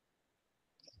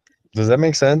 Does that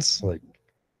make sense? Like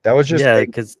that was just yeah,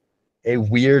 because a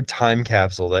weird time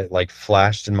capsule that like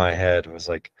flashed in my head. It was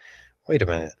like, wait a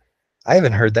minute. I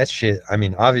haven't heard that shit. I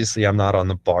mean, obviously I'm not on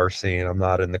the bar scene, I'm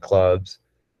not in the clubs.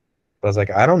 But I was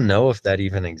like, I don't know if that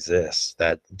even exists,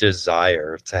 that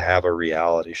desire to have a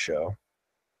reality show.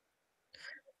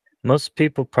 most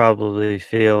people probably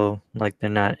feel like they're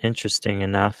not interesting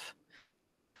enough,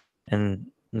 and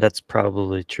that's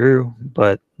probably true.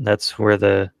 But that's where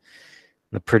the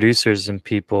producers and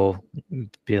people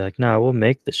be like, "No, we'll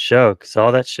make the show because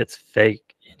all that shit's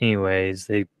fake, anyways.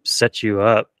 They set you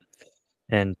up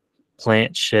and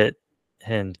plant shit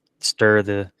and stir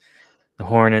the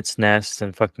hornet's nest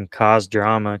and fucking cause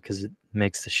drama because it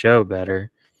makes the show better.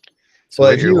 So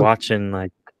Well, what you're watching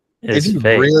like if is you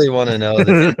fake." really want to know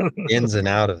the ins and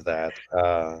out of that,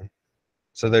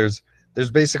 so there's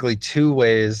basically two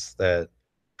ways that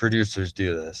producers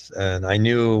do this, and I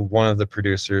knew one of the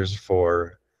producers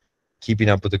for Keeping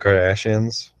Up with the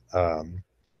Kardashians.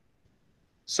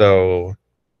 So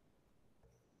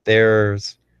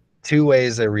there's two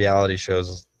ways that reality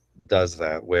shows does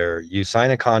that, where you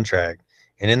sign a contract,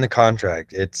 and in the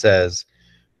contract it says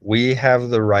we have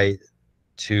the right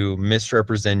to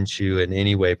misrepresent you in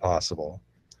any way possible.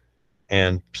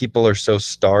 And people are so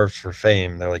starved for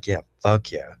fame, they're like, yeah,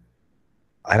 fuck yeah,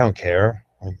 I don't care.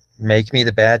 Make me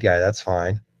the bad guy. That's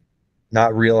fine.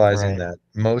 Not realizing Right. that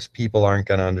most people aren't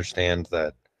going to understand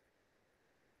that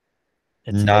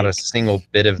It's not a fake. single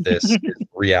bit of this is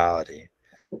reality.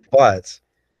 But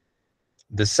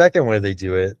the second way they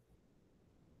do it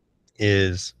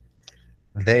is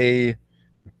they,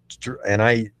 and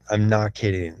I'm not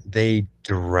kidding, they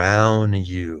drown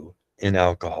you in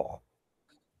alcohol.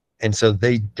 And so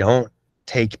they don't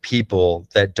take people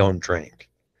that don't drink.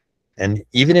 And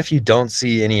even if you don't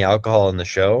see any alcohol in the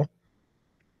show,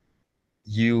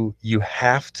 you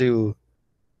have to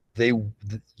they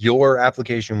your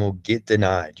application will get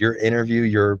denied. Your interview,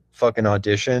 your fucking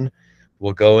audition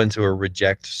will go into a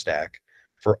reject stack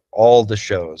for all the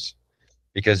shows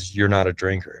because you're not a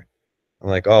drinker. I'm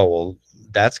like, oh well,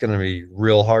 that's going to be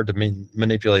real hard to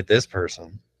manipulate this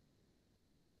person.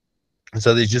 And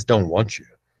so they just don't want you.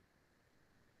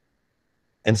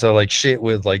 And so like shit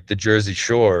with like the Jersey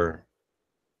Shore,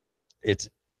 it's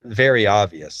very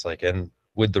obvious. Like, and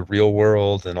with the Real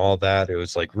World and all that, it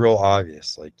was like real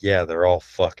obvious. Like, yeah, they're all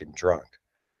fucking drunk.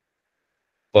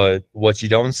 But what you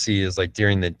don't see is like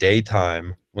during the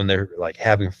daytime when they're like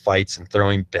having fights and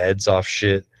throwing beds off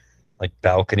shit, like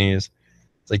balconies.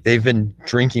 It's like they've been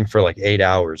drinking for like 8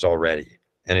 hours already,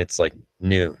 and it's like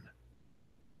noon.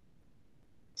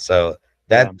 So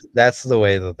Yeah. that's the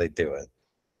way that they do it.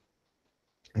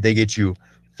 They get you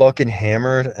fucking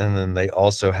hammered, and then they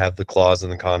also have the clause in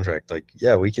the contract like,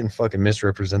 yeah, we can fucking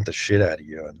misrepresent the shit out of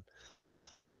you, and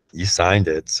you signed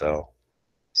it, so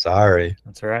sorry.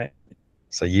 That's right.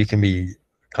 So you can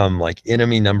become like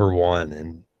enemy number one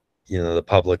in the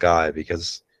public eye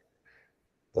because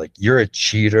like you're a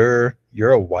cheater,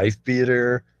 you're a wife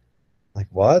beater. Like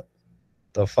what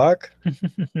the fuck?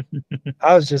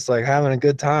 I was just like having a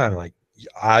good time. Like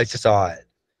I saw it.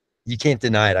 You can't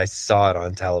deny it. I saw it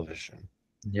on television.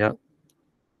 Yep.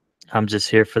 I'm just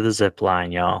here for the zip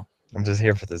line, y'all. I'm just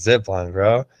here for the zip line,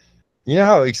 bro. You know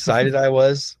how excited I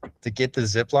was to get the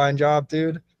zip line job,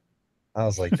 dude? I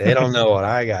was like, they don't know what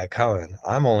I got coming.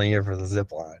 I'm only here for the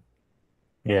zip line.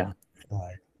 Yeah.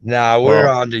 Like, nah, we're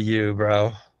Well, on to you,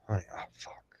 bro. I'm like, oh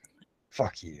fuck.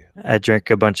 Fuck you. I drank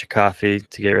a bunch of coffee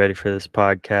to get ready for this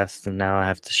podcast, and now I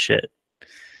have to shit.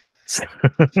 So,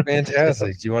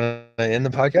 Fantastic. Do you want to end the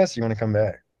podcast? Or you want to come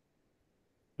back?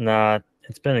 nah,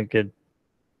 it's been a good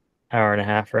hour and a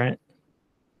half, right?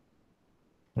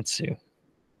 Let's see.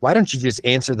 Why don't you just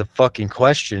answer the fucking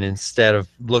question instead of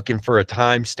looking for a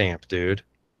timestamp, dude?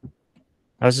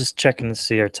 I was just checking to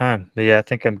see our time, but yeah, I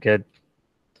think I'm good.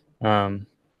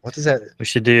 What does that? We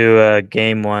should do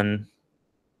game 1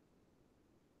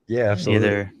 Yeah, absolutely.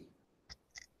 either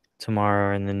tomorrow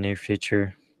or in the near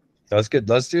future. That's good.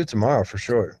 Let's do it tomorrow for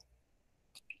sure.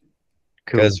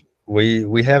 Cool. Because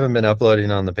we haven't been uploading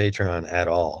on the Patreon at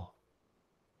all.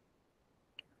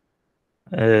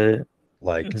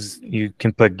 Like, You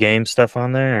can put game stuff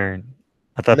on there, or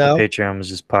I thought the no, Patreon was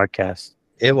just podcast.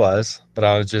 it was, but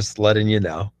I was just letting you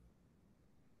know.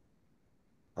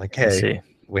 Like, Let's hey, see.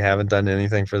 we haven't done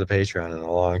anything for the Patreon in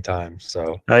a long time.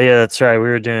 So, Oh yeah, that's right. We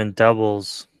were doing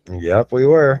doubles. yep, we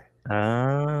were.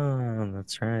 Oh,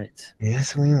 that's right.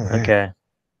 Yes, we were. Okay.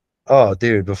 Oh,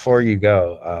 dude, before you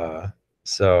go,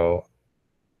 so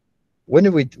when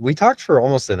did we talked for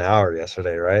almost an hour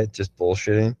yesterday, right? Just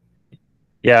bullshitting.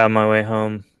 Yeah, on my way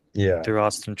home Yeah. through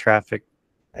Austin traffic.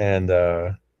 And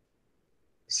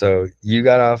so we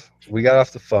got off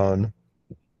the phone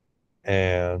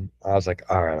and I was like,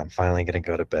 all right, I'm finally gonna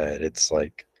go to bed. It's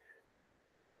like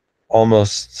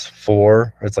almost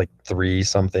 4, or it's like 3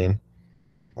 something.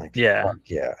 Like, Yeah. fuck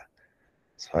yeah.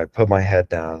 So I put my head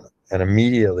down and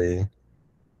immediately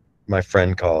my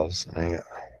friend calls and I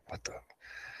go,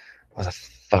 what the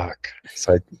fuck?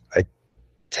 So I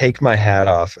take my hat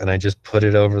off and I just put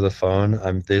it over the phone.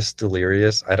 I'm this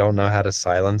delirious. I don't know how to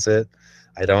silence it.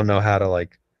 I don't know how to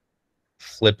like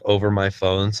flip over my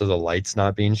phone so the light's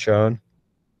not being shown.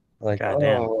 Like,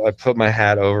 Goddamn. oh, I put my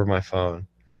hat over my phone.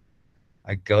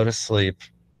 I go to sleep.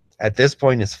 At this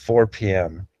point, it's 4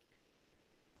 p.m.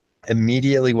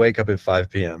 Immediately wake up at 5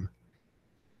 p.m.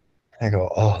 I go,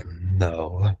 oh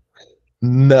no,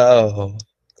 no,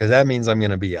 because that means I'm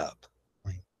gonna be up.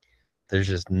 Like, there's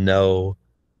just no.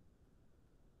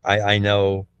 I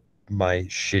know my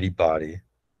shitty body,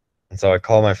 and so I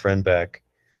call my friend back,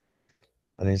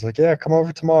 and he's like, yeah, come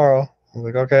over tomorrow. I'm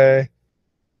like, okay.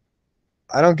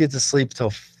 I don't get to sleep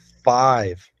till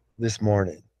 5 this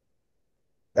morning.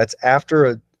 That's after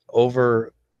a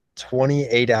over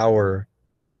 28-hour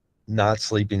not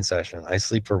sleeping session. I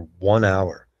sleep for 1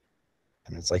 hour.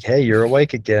 And it's like, hey, you're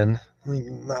awake again. I'm like,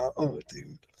 no,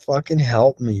 dude. Fucking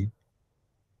help me.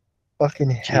 Fucking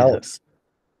help. Jesus.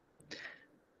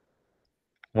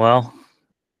 Well,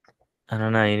 I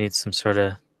don't know. You need some sort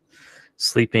of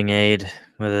sleeping aid,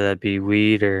 whether that be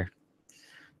weed or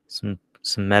some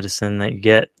medicine that you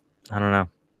get. I don't know.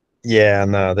 Yeah,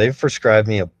 no, they've prescribed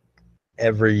me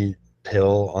every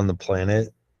pill on the planet,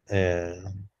 and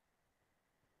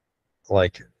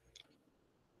like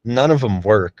none of them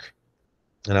work.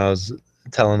 And I was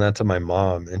telling that to my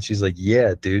mom, and she's like,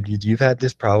 yeah, dude, you've had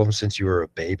this problem since you were a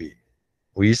baby.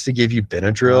 We used to give you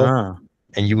Benadryl, Oh,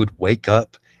 and you would wake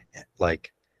up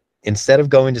like instead of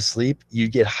going to sleep, you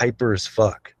get hyper as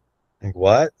fuck. Like,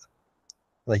 what?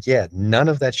 Like, yeah, none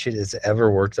of that shit has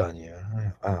ever worked on you.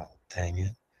 Oh, dang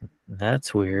it.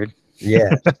 that's weird. Yeah.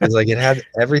 It's like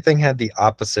everything had the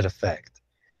opposite effect.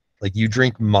 Like you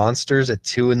drink monsters at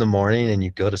 2 in the morning and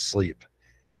you go to sleep.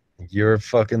 You're a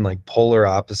fucking like polar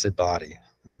opposite body.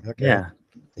 Okay. Yeah.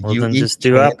 Well, You then eat just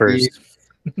do uppers.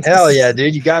 candy. Hell yeah,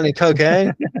 dude. You got any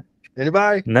cocaine?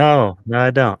 Anybody? No,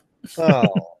 I don't. Oh,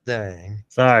 dang.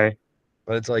 Sorry.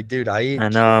 But it's like, dude, I eat I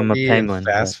know I'm a candy and penguin,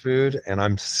 but fast food and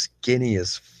I'm skinny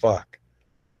as fuck.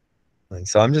 Like,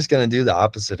 so I'm just gonna do the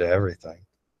opposite of everything.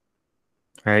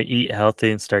 all right, eat healthy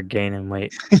and start gaining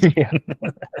weight. Yeah.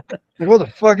 What the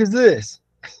fuck is this?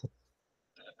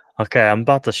 Okay, I'm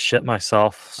about to shit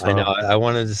myself. So I know. I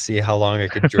wanted to see how long I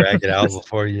could drag it out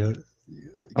before you, I'm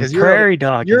because prairie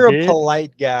dogging, you're a dude.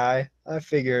 polite guy. I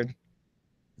figured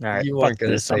All right, you fuck weren't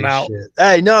gonna this. I'm say out. shit.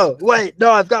 Hey, no, wait,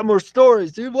 no, I've got more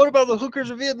stories, dude. What about the hookers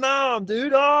of Vietnam,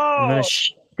 dude? I'm gonna Oh,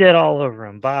 shit all over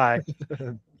him. Bye.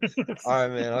 all right,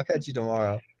 man. I'll catch you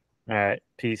tomorrow. All right,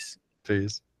 peace.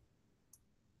 Peace.